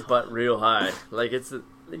 have to have your butt real high. Like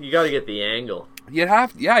you got to get the angle. You'd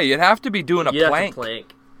have to be doing a You have plank. to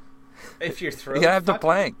plank. If your throat, You'd have to fucking-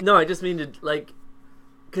 plank No, I just mean to like,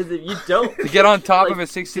 because if you don't to get on top like, of a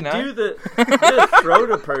to 69. do the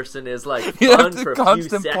throat a person is like You have fun to for a few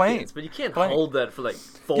constant seconds, plank. but you can't Plank. hold that for like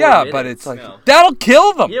 4 Yeah, minutes. but it's like No. that'll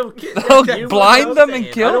kill them. Yeah, okay, That'll yeah, you blind know them what I'm and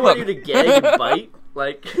saying. kill I don't want them. you to gag and bite.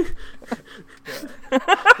 Like,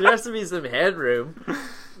 there has to be some headroom.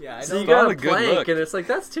 Yeah, I So you don't. not got a to good plank, look. and it's like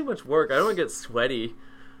that's too much work. I don't want to get sweaty.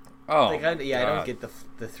 Oh, Like, I God. don't get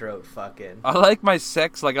the throat fucking. I like my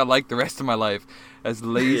sex like I like the rest of my life, as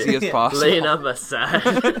lazy as Yeah. possible. Laying on my side,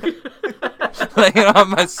 Laying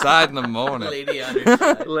on my side in the morning. Lady on her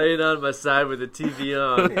side. laying on my side with the TV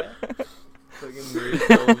on. Yeah. Fucking Marie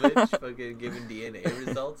Kovic, fucking giving DNA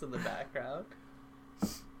results in the background.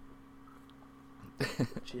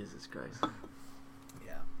 Jesus Christ,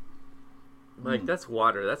 Yeah. Mike, that's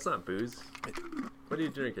water. That's not booze. What are you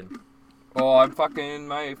drinking? Oh, I'm fucking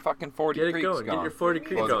my fucking 40 Get it Creek's going. gone. Get your 40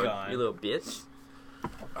 Creek Well, going, gone. you little bitch.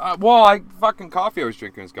 Well, I fucking coffee I was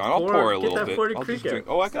drinking is gone. I'll pour a Get little that bit. 40 I'll Creek just drink.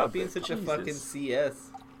 out. Oh, I Stop got being it. such a Jesus. fucking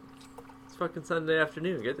CS. It's fucking Sunday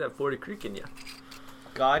afternoon. Get that 40 Creek in you.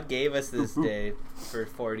 God gave us this day for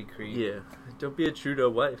 40 Creek. Yeah. Don't be a Trudeau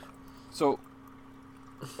wife. So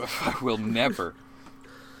I will never.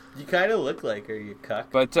 You kind of look like her, you cuck.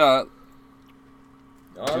 But Oh,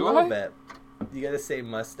 a do little I? bit. You gotta say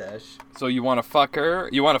mustache. so you want to fuck her?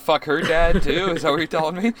 You want to fuck her dad too? Is that what you're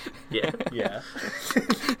telling me? Yeah. Yeah.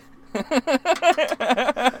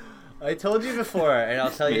 I told you before, and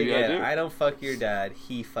I'll tell you Maybe I again. do. I don't fuck your dad.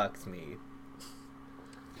 He fucks me.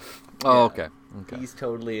 Oh, Yeah. okay. Okay. He's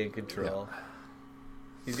totally in control.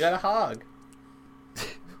 He's got a hog.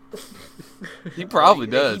 He probably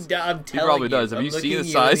does. I'm He telling probably you. does. Have I'm you seen the looking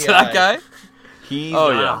you size in of that eye. guy? He's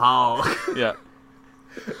Oh, got yeah. a hog. Yeah.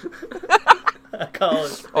 I call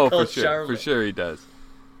it, Oh, I call for it sure. Charlotte. For sure he does.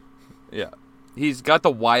 Yeah. He's got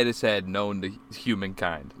the widest head known to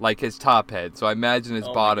humankind. Like his top head. So I imagine his Oh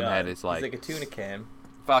my bottom God. head is He's like, like a tuna can.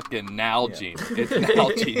 fucking Nalgene. It's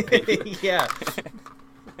Nalgene, baby. Yeah.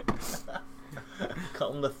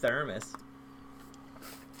 Call him the thermos.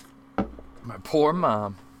 My poor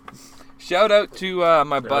mom. Shout out to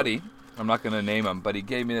my buddy. I'm not gonna name him, but he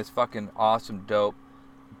gave me this fucking awesome, dope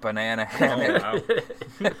banana hammock,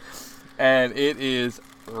 and it is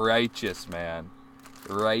righteous, man.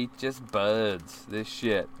 Righteous buds. This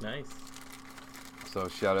shit. Nice. So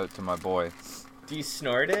shout out to my boy. Do you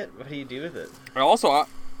snort it? What do you do with it? Also,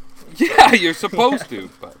 yeah, you're supposed to,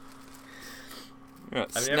 but yeah,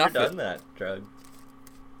 I've snuff never done it. that drug.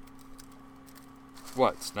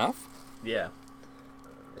 What, snuff? Yeah.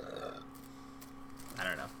 I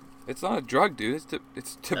don't know. It's not a drug, dude.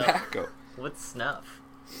 It's tobacco. What's snuff?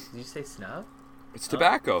 Did you say snuff? It's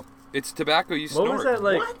tobacco. It's tobacco you snort. What was that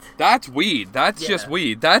like? What? That's weed. That's just Yeah.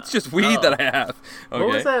 weed. That's just weed Oh. that I have. Okay.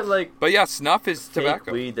 What was that like? But yeah, snuff is Fake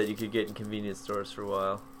tobacco. weed that you could get in convenience stores for a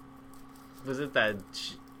while. Was it that...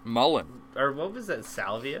 Mullen. Or what was that?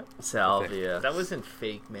 Salvia? Salvia. That wasn't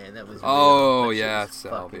fake, man. That was Oh, real. That shit yeah, was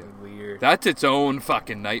salvia. fucking weird. That's its own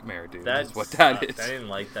fucking nightmare, dude. That's what that sucked. is. I didn't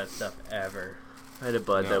like that stuff ever. I had a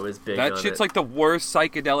bud No. that was big That on shit's it. like the worst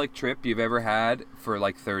psychedelic trip you've ever had for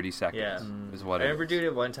like 30 seconds. Yeah. Is what I it remember is. doing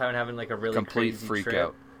it one time and having like a really Complete crazy freak trip.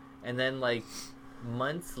 out. And then like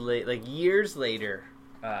months late, like years later,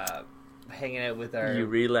 hanging out with our You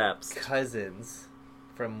relapsed. cousins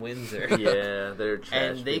from Windsor. Yeah, they're trash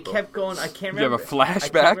And they people. kept going. I can't You have remember. a flashback? I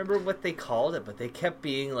can't remember what they called it, but they kept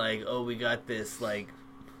being like, "Oh, we got this like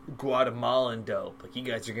Guatemalan dope. Like you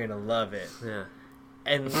guys are gonna love it." Yeah.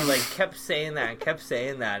 And like kept saying that,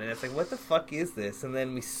 and it's like, what the fuck is this? And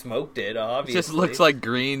then we smoked it. It Obviously, just looks like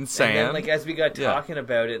green sand. And then, like, as we got Yeah. talking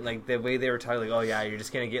about it, and, like, the way they were talking, like, oh, yeah, you're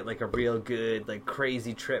just going to get, like, a real good, like,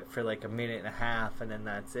 crazy trip for, like, a minute and a half, and then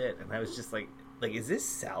that's it. And I was just like, is this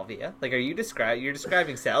salvia? Like, you're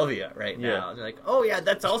describing salvia right now. Yeah. And they're like, oh, yeah,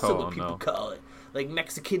 that's also Oh, what people no. call it. Like,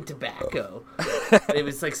 Mexican tobacco. It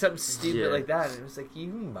was, like, something stupid Yeah. like that. And it was like, you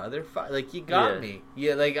motherfucker. Like, you got Yeah. me.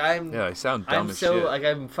 Yeah, like, I'm... Yeah, they sound dumb I'm as so, shit. like,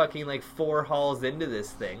 I'm fucking, like, 4 halls into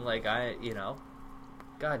this thing. Like, God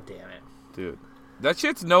damn it. Dude. That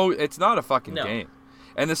shit's it's not a fucking No. game.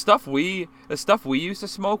 And the stuff we used to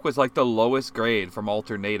smoke was like the lowest grade from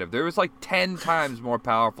alternative. There was like 10 times more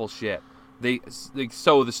powerful shit.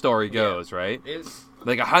 So the story goes, right? It was...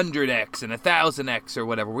 Like 100x and 1000x or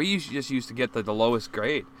whatever. We just used to get the lowest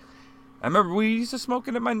grade. I remember we used to smoke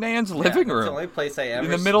it in my nan's living It's the room only place I ever in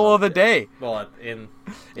the middle of the smoked day. it. Well,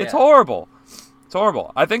 It's horrible. It's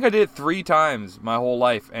horrible. I think I did it 3 times my whole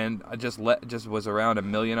life, and I just was around a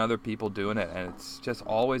million other people doing it, and it's just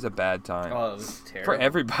always a bad time Oh, it was terrible. for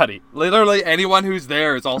everybody. Literally, anyone who's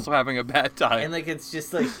there is also having a bad time. And like, it's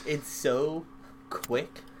just like it's so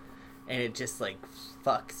quick, and it just like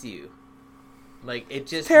fucks you. Like it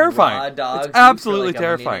just Terrifying. raw dogs It's you for, absolutely like, a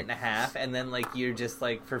terrifying. minute and a half, and then like you're just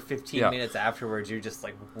like for 15 Yeah. minutes afterwards, you're just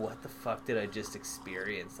like, what the fuck did I just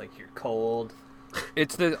experience? Like you're cold.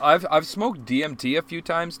 It's I've smoked DMT a few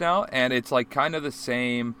times now, and it's like kind of the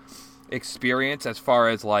same experience as far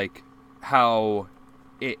as like how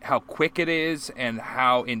quick it is and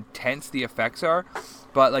how intense the effects are.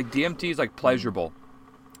 But like DMT is like pleasurable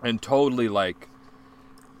and totally like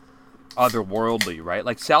otherworldly, right?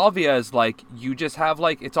 Like salvia is like you just have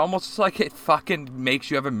like it's almost like it fucking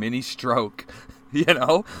makes you have a mini stroke, you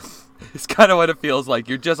know? It's kind of what it feels like.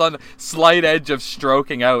 You're just on the slight edge of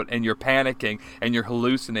stroking out, and you're panicking, and you're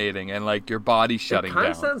hallucinating, and like your body's shutting It kind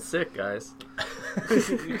down. of sounds sick, guys.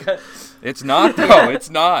 It's not though. It's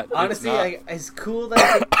not. It's Honestly, not. as cool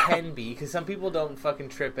as it can be, because some people don't fucking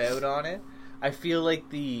trip out on it. I feel like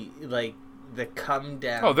the come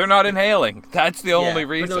down. Oh, they're not inhaling. That's the only But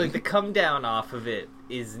reason. no, like the come down off of it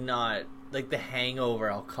is not like the hangover.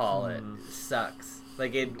 I'll call it sucks.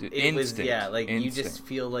 Like it Dude, was instant. like you just Instant.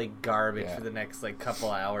 feel like garbage Yeah. for the next like couple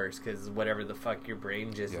hours because whatever the fuck your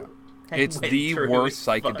brain just. Yeah. went It's the through worst is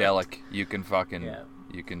fucked. psychedelic you can fucking Yeah.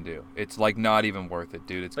 you can do. It's like not even worth it,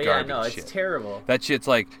 dude. It's But yeah, garbage no, it's shit. terrible. That shit's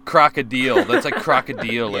like crocodile. That's like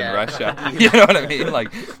crocodile Yeah, in Russia. crocodile. You know what I mean?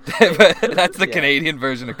 Like that's the Yeah. Canadian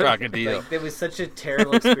version of crocodile. Like, it was such a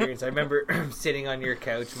terrible experience. I remember sitting on your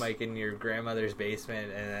couch, Mike, in your grandmother's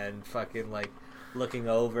basement, and then fucking like looking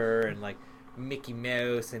over and like Mickey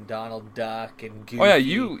Mouse and Donald Duck and Goofy. Oh yeah,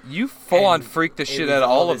 you full on And freaked the it shit was out of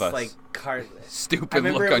all of this, us. Like I Stupid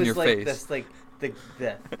remember look it on was your like face. this, like the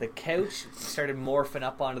couch started morphing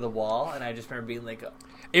up onto the wall, and I just remember being like,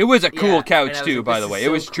 It was a cool yeah. And couch I was too, like, by this the is way. so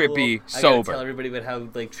It was cool. trippy, I gotta sober. tell everybody about how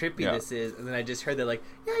like trippy Yeah. this is, and then I just heard they're like,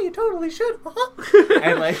 "Yeah, you totally should,"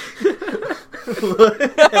 and like look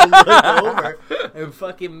over, and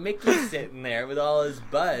fucking Mickey's sitting there with all his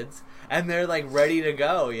buds, and they're like ready to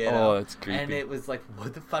go, you know. Oh, that's creepy. And it was like,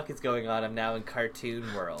 what the fuck is going on? I'm now in cartoon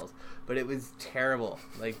world, but it was terrible.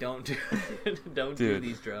 Like, don't do, don't do Dude.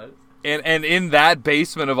 these drugs. And in that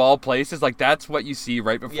basement of all places, like that's what you see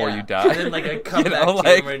right before you die. And then like I come back to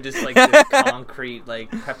like, him and just like this concrete like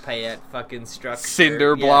papayette fucking structure.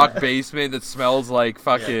 Cinder block basement that smells like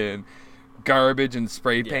fucking garbage and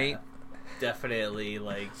spray paint. Definitely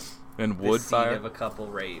like and the wood scene fire. of a couple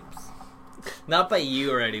rapes. Not by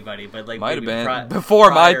you or anybody, but like Might have maybe been before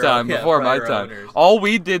my time. yeah, Before my prior time. owners. All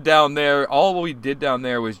we did down there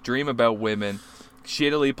was dream about women,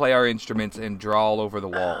 shittily play our instruments, and draw all over the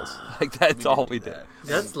walls. Like that's all we did.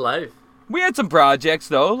 That's life. We had some projects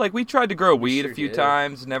though. Like we tried to grow weed sure a few did.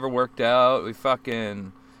 times, never worked out. We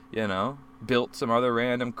fucking, built some other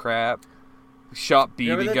random crap. Shot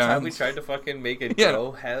Remember BB that guns. time we tried to fucking make a Yeah.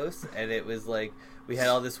 grow house and it was like we had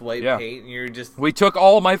all this white Yeah. paint and you were just We took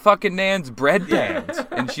all my fucking Nan's bread pans,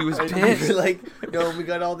 and she was and pissed. you're like, no, we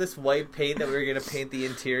got all this white paint that we were gonna paint the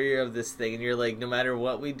interior of this thing, and you're like, no matter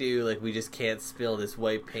what we do, like we just can't spill this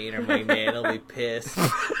white paint, or my man will be pissed.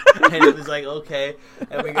 And it was like, okay,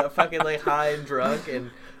 and we got fucking like high and drunk,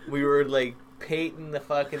 and we were like painting the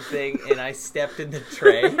fucking thing, and I stepped in the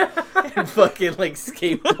tray and fucking like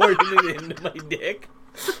skateboarded it into my dick.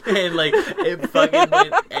 And like it fucking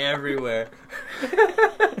went everywhere.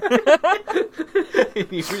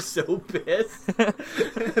 And you were so pissed.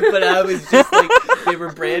 But I was just like, they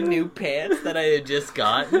were brand new pants that I had just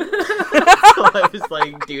gotten. So I was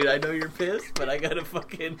like, dude, I know you're pissed, but I gotta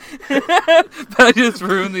fucking I just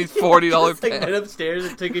ruined these $40 just, like, pants. went upstairs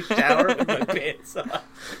and took a shower with my pants on.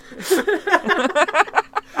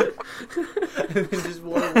 And then just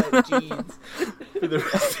wore wet jeans for the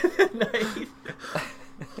rest of the night.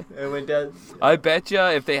 I went down. I bet you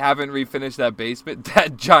if they haven't refinished that basement,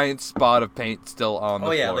 that giant spot of paint's still on the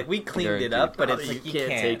Oh yeah, floor. like we cleaned Guaranteed. it up, but Oh, it's like you you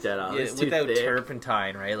can't take that off. It's too without thick.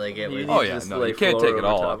 turpentine, right? Like it was. You Oh need yeah, just no, lay you can't floor take it over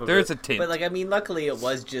all top off. of There's it. a tint. But like I mean, luckily it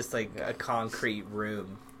was just like a concrete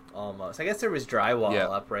room, almost. I guess there was drywall Yeah.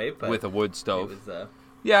 up, right? But with a wood it stove. was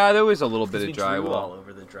Yeah, there was a little bit we of drew all drywall.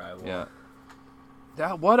 over the drywall. Yeah.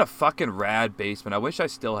 What a fucking rad basement. I wish I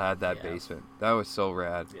still had that Yeah. basement. That was so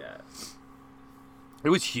rad. Yeah. It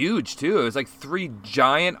was huge too. It was like 3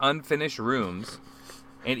 giant unfinished rooms,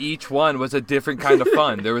 and each one was a different kind of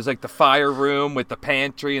fun. There was like the fire room with the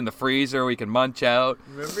pantry and the freezer we can munch out,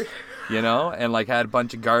 Remember? and like had a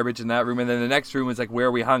bunch of garbage in that room. And then the next room was like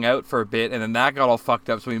where we hung out for a bit, and then that got all fucked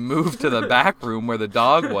up. So we moved to the back room where the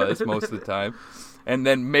dog was most of the time, and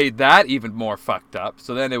then made that even more fucked up.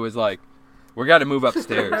 So then it was like, we got to move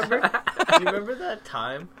upstairs. Do you remember that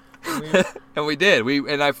time? And we did.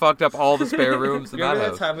 And I fucked up all the spare rooms in You that remember that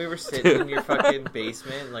house. time we were sitting in your fucking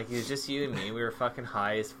basement? Like, it was just you and me. We were fucking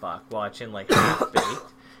high as fuck watching, like,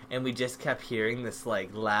 Half-Baked. And we just kept hearing this,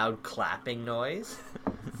 like, loud clapping noise.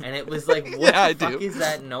 And it was like, what Yeah, I the fuck do. is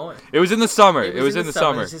that noise? It was in the summer. It was in the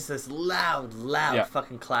summer. It was just this loud Yeah.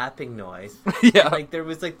 fucking clapping noise. Yeah. And, like, there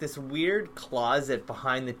was, like, this weird closet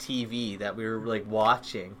behind the TV that we were, like,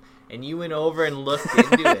 watching. And you went over and looked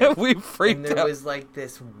into it. We freaked And there out. was like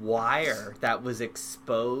this wire that was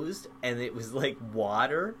exposed, and it was like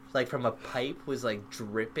water, like from a pipe, was like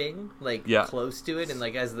dripping, like Yeah. close to it, and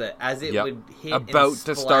like as it Yep. would hit, About and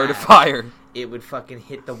to start a splash, fire. it would fucking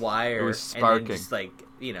hit the wire, It was and sparking. then just like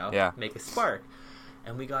Yeah. make a spark.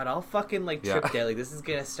 And we got all fucking like Yeah. tripped out, like this is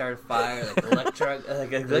gonna start a fire,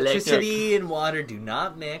 like electricity and water do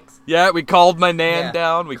not mix. Yeah, we called my nan Yeah.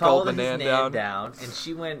 down. We called my his nan down. and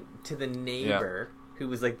she went to the neighbor who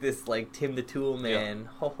was like this, like Tim the Tool Man,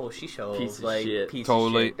 she showed Piece of like shit. piece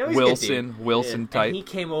Totally. of shit. No, he's a good dude. Wilson type. And he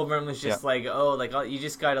came over and was just like, oh, like you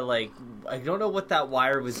just gotta like, I don't know what that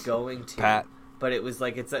wire was going to, Pat. but it was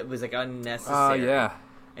like it was like Oh, unnecessary. yeah.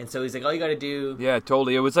 And so he's like, all you gotta do. Yeah,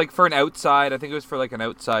 totally. It was like for an outside, I think it was for like an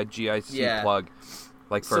outside GIC Yeah. plug.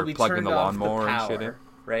 Like So for we plugging turned the off lawnmower the and power, shit in.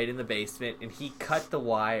 right in the basement, and he cut the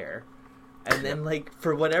wire, and then like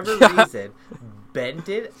for whatever Yeah. reason, bent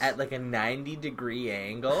it at like a 90-degree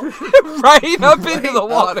angle. Right up into the Up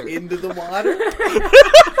water. into the water,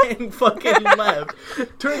 and fucking left.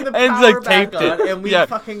 Turned the And, power like, back taped on, it. and we Yeah.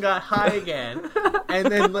 fucking got high again. And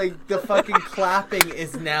then like the fucking clapping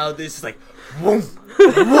is now this like, whoom,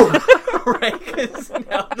 whoom, right? Because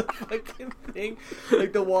now the fucking thing,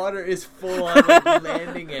 like the water is full on like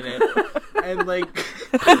landing in it, and like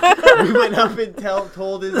we went up and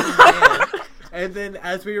told his man. And then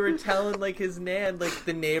as we were telling like his nan, like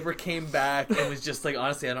the neighbor came back and was just like,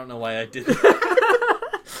 honestly, I don't know why I did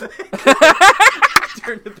that.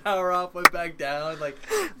 Turned the power off, went back down, like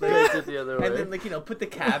Guys did the other way. and then like put the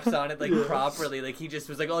caps on it like properly. Like he just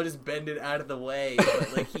was like, oh, just bend it out of the way.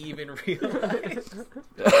 But like he even realized.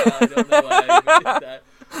 I don't know why I even did that.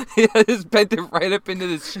 He just bent it right up into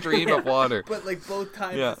the stream of water. But like both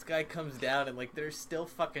times Yeah. this guy comes down and like there's still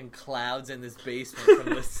fucking clouds in this basement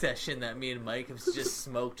from the session that me and Mike have just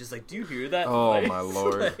smoked. Just like, do you hear that? Oh, noise? my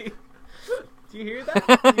Lord. Like, do you hear that?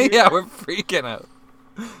 Do you hear Yeah, that? we're freaking out.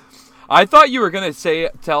 I thought you were gonna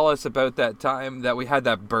tell us about that time that we had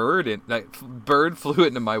that bird and that bird flew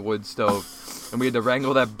into my wood stove, and we had to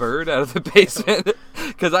wrangle that bird out of the basement.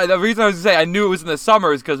 Because the reason I was gonna say I knew it was in the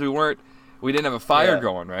summer is because we didn't have a fire Yeah.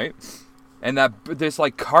 going, right? And this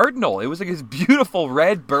like cardinal, it was like this beautiful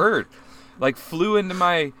red bird, like flew into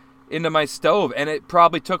my stove, and it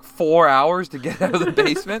probably took 4 hours to get out of the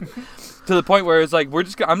basement. To the point where it's like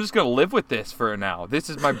I'm just gonna live with this for now. This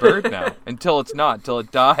is my bird now until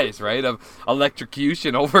it dies, right? Of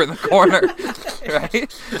electrocution over in the corner,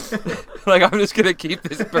 right? Like I'm just gonna keep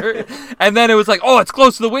this bird, and then it was like, oh, it's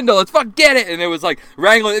close to the window. Let's fuck get it, and it was like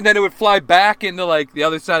wrangling, and then it would fly back into like the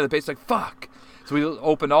other side of the base, like fuck. So we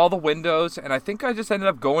opened all the windows, and I think I just ended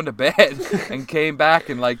up going to bed and came back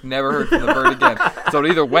and like never heard from the bird again. So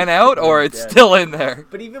it either went out or it's still in there.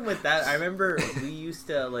 But even with that, I remember we used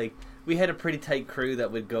to like we had a pretty tight crew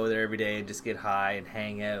that would go there every day and just get high and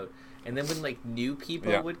hang out. And then when like new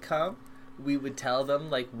people would come, we would tell them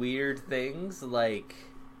like weird things like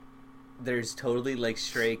there's totally like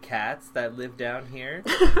stray cats that live down here.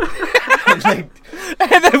 and, like,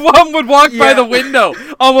 and then one would walk by the window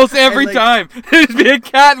almost every time. There'd be a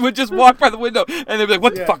cat would just walk by the window, and they'd be like,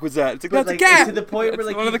 "What the fuck was that?" It's like, but, "That's like, a cat." To the point where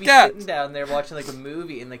like one you'd of the be cats. sitting down there watching like a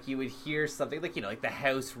movie, and like you would hear something like like the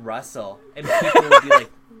house rustle, and people would be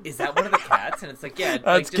like, "Is that one of the cats?" And it's like, "Yeah, that's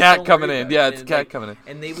like, just cat don't coming worry in." about it." Yeah, And it's it's cat like- coming in.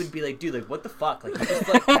 And they would be like, "Dude, like what the fuck? Like you just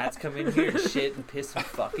let cats come in here and shit and piss and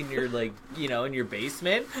fuck in your like in your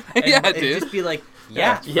basement." And Yeah, it'd dude. just be like,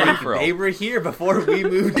 Yeah, "Yeah, free for all. they were here before we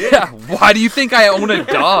moved in." Yeah, why do you think I own a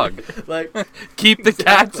dog? Like Keep the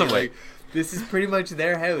cats exactly, away. like, this is pretty much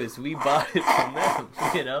their house. We bought it from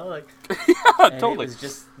them, like. Yeah, And totally. It was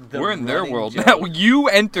just the We're in their running world joke. now. You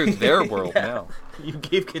entered their world Yeah. now. You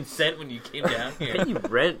gave consent when you came down here. You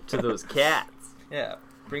rent to those cats. Yeah,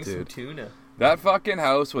 bring some Dude. tuna. That fucking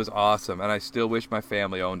house was awesome, and I still wish my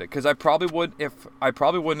family owned it. Because I probably wouldn't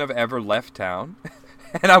have ever left town,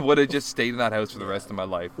 and I would have just stayed in that house for the rest of my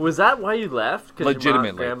life. Was that why you left? Because your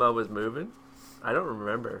Legitimately. grandma was moving? I don't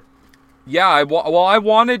remember. Yeah, I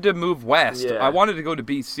wanted to move west. Yeah. I wanted to go to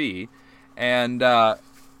BC, and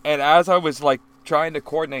as I was like trying to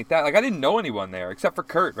coordinate that, like I didn't know anyone there except for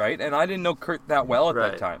Kurt, right? And I didn't know Kurt that well at that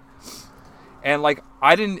Right. time. And like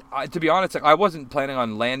to be honest, like, I wasn't planning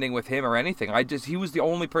on landing with him or anything. He was the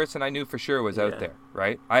only person I knew for sure was out Yeah. there,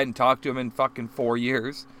 right? I hadn't talked to him in fucking 4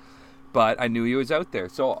 years, but I knew he was out there.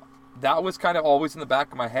 So that was kind of always in the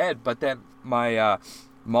back of my head. But then my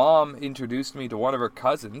mom introduced me to one of her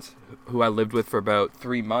cousins, who I lived with for about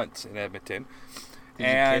 3 months in Edmonton, Did you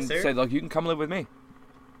and kiss her? said, "Look, you can come live with me."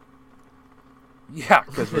 Yeah,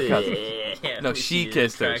 because we're cousins. Yeah, No, was she an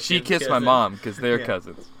kissed her. She attractive kissed my cousin? mom because they're Yeah.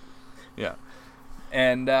 cousins. Yeah.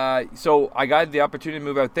 And so I got the opportunity to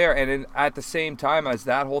move out there. And at the same time as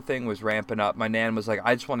that whole thing was ramping up, my nan was like,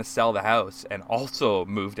 I just want to sell the house and also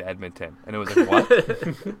move to Edmonton. And it was like, what?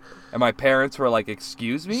 And my parents were like,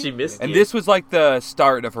 excuse me? She missed And you. this was like the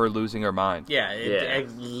start of her losing her mind. Yeah, it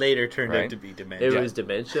later turned Right? out to be dementia. It was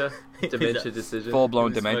dementia. Dementia decision. Full blown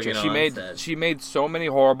It was dementia. fucking onset. She made so many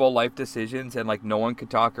horrible life decisions, and like no one could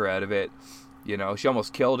talk her out of it. You know, she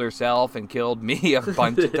almost killed herself and killed me a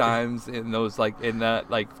bunch of times in that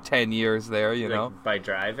 10 years there. You Like, know, by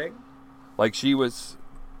driving. like she was,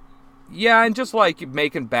 yeah, and just like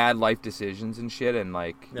making bad life decisions and shit, and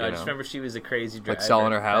like No, I just remember she was a crazy driver. like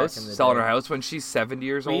selling her back in house, the selling day. her house when she's 70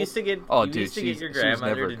 years We old. used to get. Oh, we dude, used to get your she was never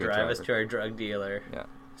grandmother a to good drive us driver. to our drug dealer. Yeah.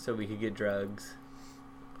 So we could get drugs.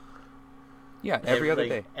 Yeah, every other like,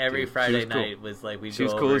 day. Every Dude, she Friday was cool. night was like we'd She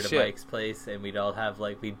was go cool over as to shit. Mike's place and we'd all have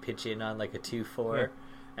like we'd pitch in on like a 2-4, Yeah.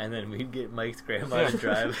 and then we'd get Mike's grandma Yeah. to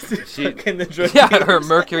drive us to She- fucking the drug Yeah, dealer's her house.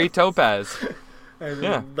 Mercury Topaz. And Yeah.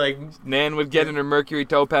 then, like Nan would get in her Mercury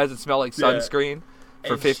Topaz and smell like Yeah. sunscreen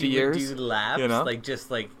for and 50 she years. would do laps, you know? like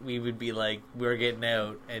just like we would be like we're getting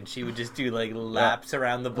out, and she would just do like laps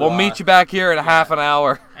around the block. We'll meet you back here in a half an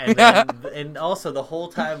hour. And then, and also the whole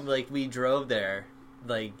time like we drove there,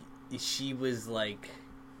 like she was like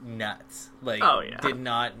nuts. Like Oh, yeah. did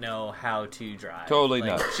not know how to drive. Totally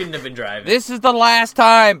like, nuts. Shouldn't have been driving. This is the last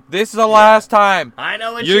time. This is the last time. I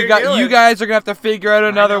know what You you're doing. you guys are gonna have to figure out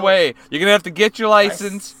another know. way. You're gonna have to get your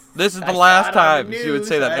license. This is I the saw last it on time. the She would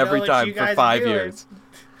say news. that I know every what time you for guys are 5 doing. years.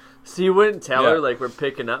 So you wouldn't tell Yeah. her like we're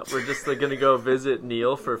picking up. We're just like gonna go visit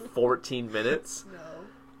Neil for 14 minutes.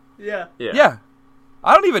 Yeah. Yeah.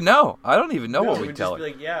 I don't even know. I don't even know No, what we we'd tell just her.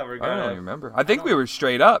 be like, yeah, we're I gonna. don't even remember. I think we were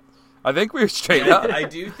straight up. I think we were straight up. I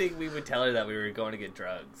do think we would tell her that we were going to get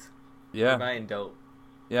drugs. Yeah. We're buying dope.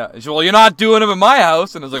 Yeah. She, well, you're not doing them in my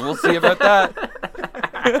house. And I was like, we'll see about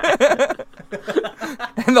that.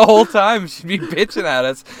 And the whole time she'd be bitching at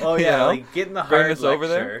us. Oh, you yeah. know, Like, getting the bring hard us over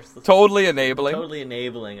there. lectures. Totally enabling. Totally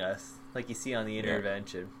enabling us. Like you see on the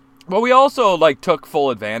intervention. But we also, like, took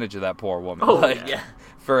full advantage of that poor woman. Oh, like, Yeah.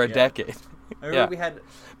 for a Yeah. decade. I remember Yeah. we had...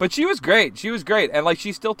 But she was great. She was great. And, like,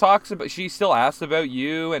 she still asks about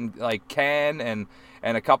you and, like, Ken and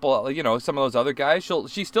a couple, you know, some of those other guys.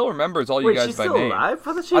 She still remembers all you Wait, guys she's by still name. alive?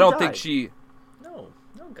 I thought she I don't died. think she... No,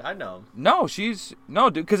 God, no. No, she's... No,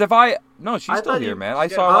 dude, because she's I still thought here, you- man. I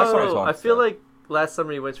saw her Oh, home. I feel like last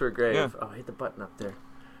summer you went to her grave. Yeah. Oh, I hit the button up there.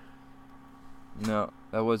 No,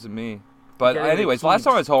 that wasn't me. But Getting the anyways, last keys.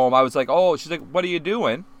 time I was home, I was like, oh, she's like, what are you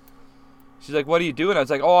doing? She's like, what are you doing? I was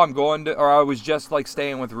like, oh, I'm going to, or I was just like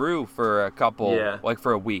staying with Rue for a couple, Yeah. like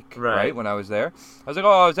for a week, Right. right? When I was there. I was like,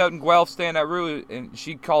 oh, I was out in Guelph staying at Rue, and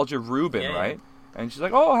she called you Ruben, Yeah. right? And she's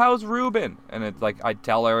like, oh, how's Ruben? And it's like, I'd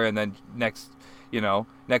tell her, and then next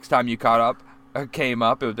time you came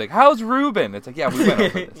up, it was like, how's Ruben? It's like, yeah, we went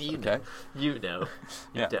over this, You okay? You know. You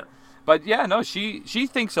Yeah. don't. But yeah, no, she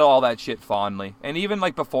thinks of all that shit fondly, and even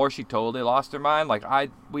like before she totally lost her mind, like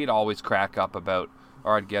we'd always crack up about,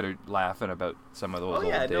 or I'd get her laughing about some of those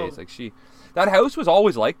old days. no. Like that house was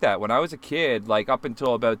always like that when I was a kid, like up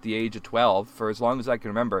until about the age of 12, for as long as I can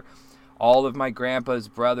remember. All of my grandpa's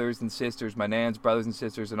brothers and sisters, my nan's brothers and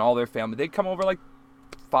sisters, and all their family, they'd come over like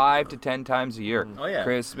 5 to 10 times a year. Oh, yeah.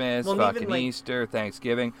 Christmas, Well, and even, fucking like- Easter,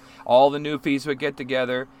 Thanksgiving. All the newfies would get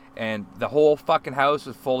together, and the whole fucking house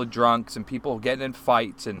was full of drunks and people getting in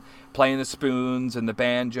fights and playing the spoons and the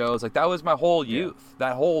banjos. Like, that was my whole youth.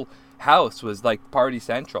 That whole house was like party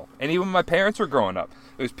central. And even when my parents were growing up,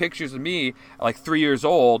 there was pictures of me, like 3 years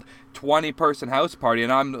old, 20-person house party,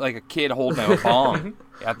 and I'm like a kid holding a bong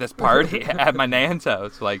at this party at my nan's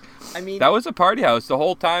house. Like, I mean, that was a party house the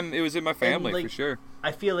whole time. It was in my family, like, for sure.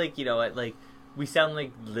 I feel like, you know what, like, we sound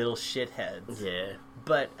like little shitheads. Yeah.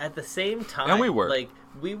 But at the same time, And we were. like,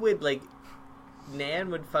 we would, like, Nan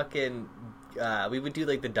would fucking, we would do,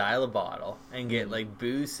 like, the dial-a-bottle and get, like,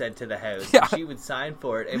 booze sent to the house. Yeah. And she would sign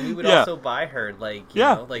for it. And we would Yeah. also buy her, like, you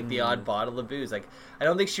Yeah. know, like, the odd bottle of booze. Like, I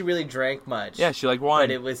don't think she really drank much. Yeah, she liked wine.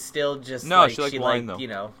 But it was still just, No, like, she liked wine, though. you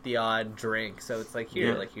know, the odd drink. So it's like,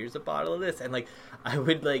 here, Yeah. like, here's a bottle of this. And, like, I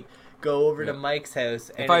would, like, go over to Yeah. Mike's house.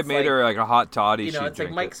 And If I it's made like, her like a hot toddy, you know, she'd it's like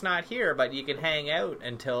drink Mike's not here, but you can hang out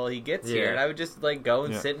until he gets here. Yeah. And I would just like go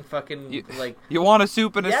and Yeah. sit and fucking You- like You want a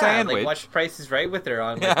soup and a yeah, sandwich? like watch Price is Right with her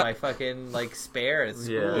on like Yeah. my fucking like spare at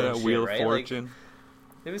school. Yeah. and Yeah, shit, Wheel right? of Fortune. Like,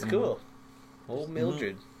 it was cool. Old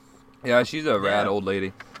Mildred. Yeah, she's a rad Yeah. old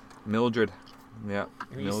lady. Mildred. Yeah,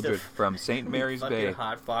 We used to Mildred from St. Mary's fucking Bay.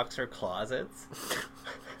 hotbox her closets.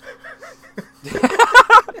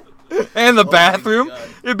 And the my bathroom. God.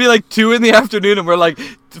 It'd be like 2 in the afternoon, and we're like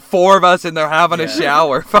 4 of us in there having a Yeah.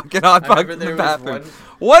 shower, fucking hot I box remember in the there was bathroom. one-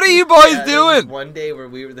 What are you boys Yeah, there was doing? one day where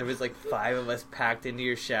there was like 5 of us packed into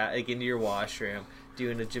your into your washroom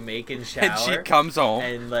doing a Jamaican shower. And she comes home.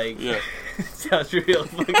 And like, Yeah. it sounds real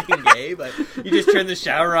fucking gay, but you just turn the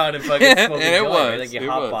shower on and fucking Yeah, smoke and a it joint, was, right? Like you it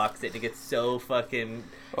was. hotbox it and it gets so fucking.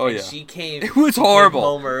 Oh, and yeah. She came. It was she came horrible.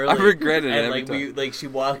 Home early, I regretted it and every like time. we she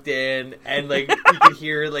walked in and like you could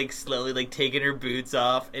hear her like slowly like taking her boots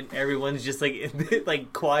off and everyone's just like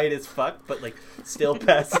like quiet as fuck, but like still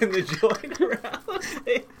passing the joint around.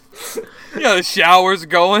 Yeah, the shower's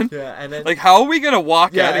going. Yeah, and then Like, how are we gonna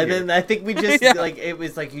walk yeah, out of and here? then I think we just Yeah. like it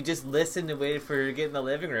was like you just listened and waited for her to get in the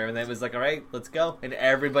living room, and then it was like, all right, let's go, and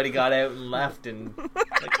everybody got out and left, and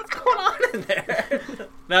like, what's going on in there?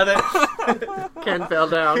 Now that Ken fell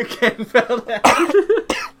down. Ken fell down,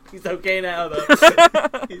 he's okay now though.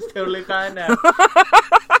 He's totally fine now.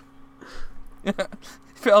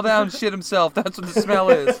 Fell down, shit himself. That's what the smell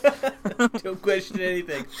is. Don't question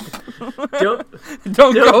anything. Don't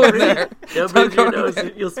Don't go in there. Don't Don't breathe your go in nose.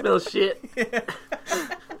 there. You'll smell shit.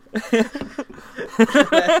 The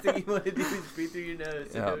last thing you want to do is breathe through your nose,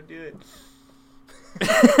 so Yeah. don't do it.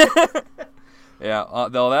 Yeah,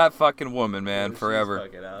 though that fucking woman, man, She's forever,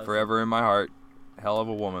 fucking awesome. forever in my heart. Hell of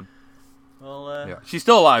a woman. Well, Yeah, she's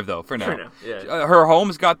still alive though for now. For now, yeah. Her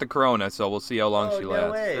home's got the corona, so we'll see how long oh, she no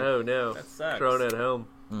lasts. way. Oh no. That sucks. Corona at home.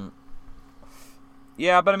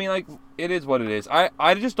 Yeah, but I mean, like, it is what it is.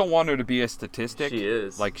 I just don't want her to be a statistic. She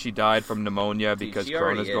is. Like, she died from pneumonia because she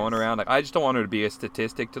already corona's going is. around. Like, I just don't want her to be a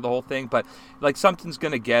statistic to the whole thing. But, like, something's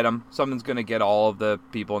going to get them. Something's going to get all of the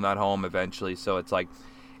people in that home eventually. So it's like,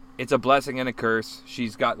 it's a blessing and a curse.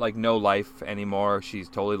 She's got like no life anymore. She's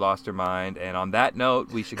totally lost her mind. And on that note,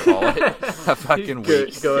 we should call it a fucking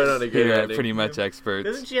week. Going on a good Here at ending. Pretty Much Experts.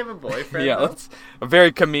 Doesn't she have a boyfriend? Yeah, though? that's a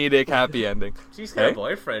very comedic, happy ending. She's got Hey? a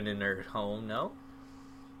boyfriend in her home, no?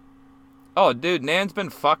 Oh, dude, Nan's been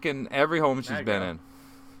fucking every home she's There you been go. in.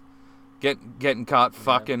 Getting caught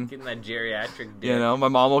fucking. Getting that geriatric dick. You know, my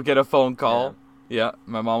mom will get a phone call. Yeah,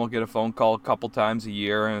 my mom will get a phone call a couple times a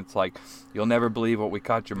year, and it's like, you'll never believe what we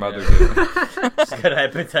caught your mother doing. She's got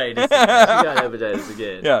hepatitis. She got hepatitis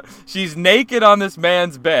again. Yeah, she's naked on this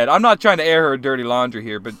man's bed. I'm not trying to air her dirty laundry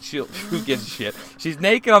here, but who gives a shit? She's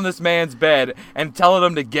naked on this man's bed and telling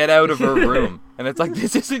him to get out of her room. And it's like,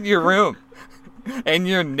 this isn't your room. And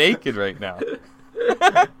you're naked right now.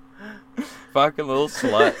 Fucking little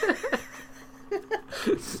slut.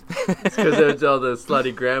 Because there's all the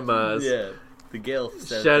slutty grandmas. Yeah. The gilfs.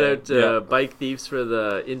 Shout out to Yeah. Bike Thieves for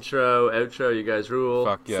the intro, outro. You guys rule.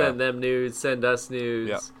 Fuck yeah. Send them news. Send us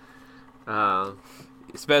news.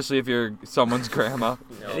 Especially if you're someone's grandma.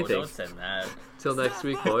 No, Anything. don't send that. Till next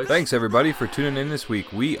week, boys. Thanks, everybody, for tuning in this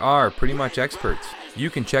week. We are Pretty Much Experts. You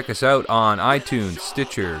can check us out on iTunes,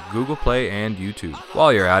 Stitcher, Google Play, and YouTube.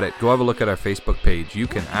 While you're at it, go have a look at our Facebook page. You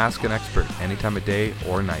can ask an expert any time of day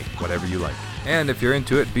or night, whatever you like. And if you're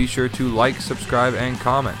into it, be sure to like, subscribe, and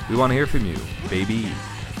comment. We want to hear from you, baby.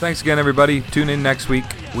 Thanks again, everybody. Tune in next week.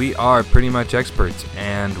 We are Pretty Much Experts,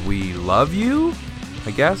 and we love you,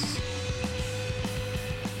 I guess.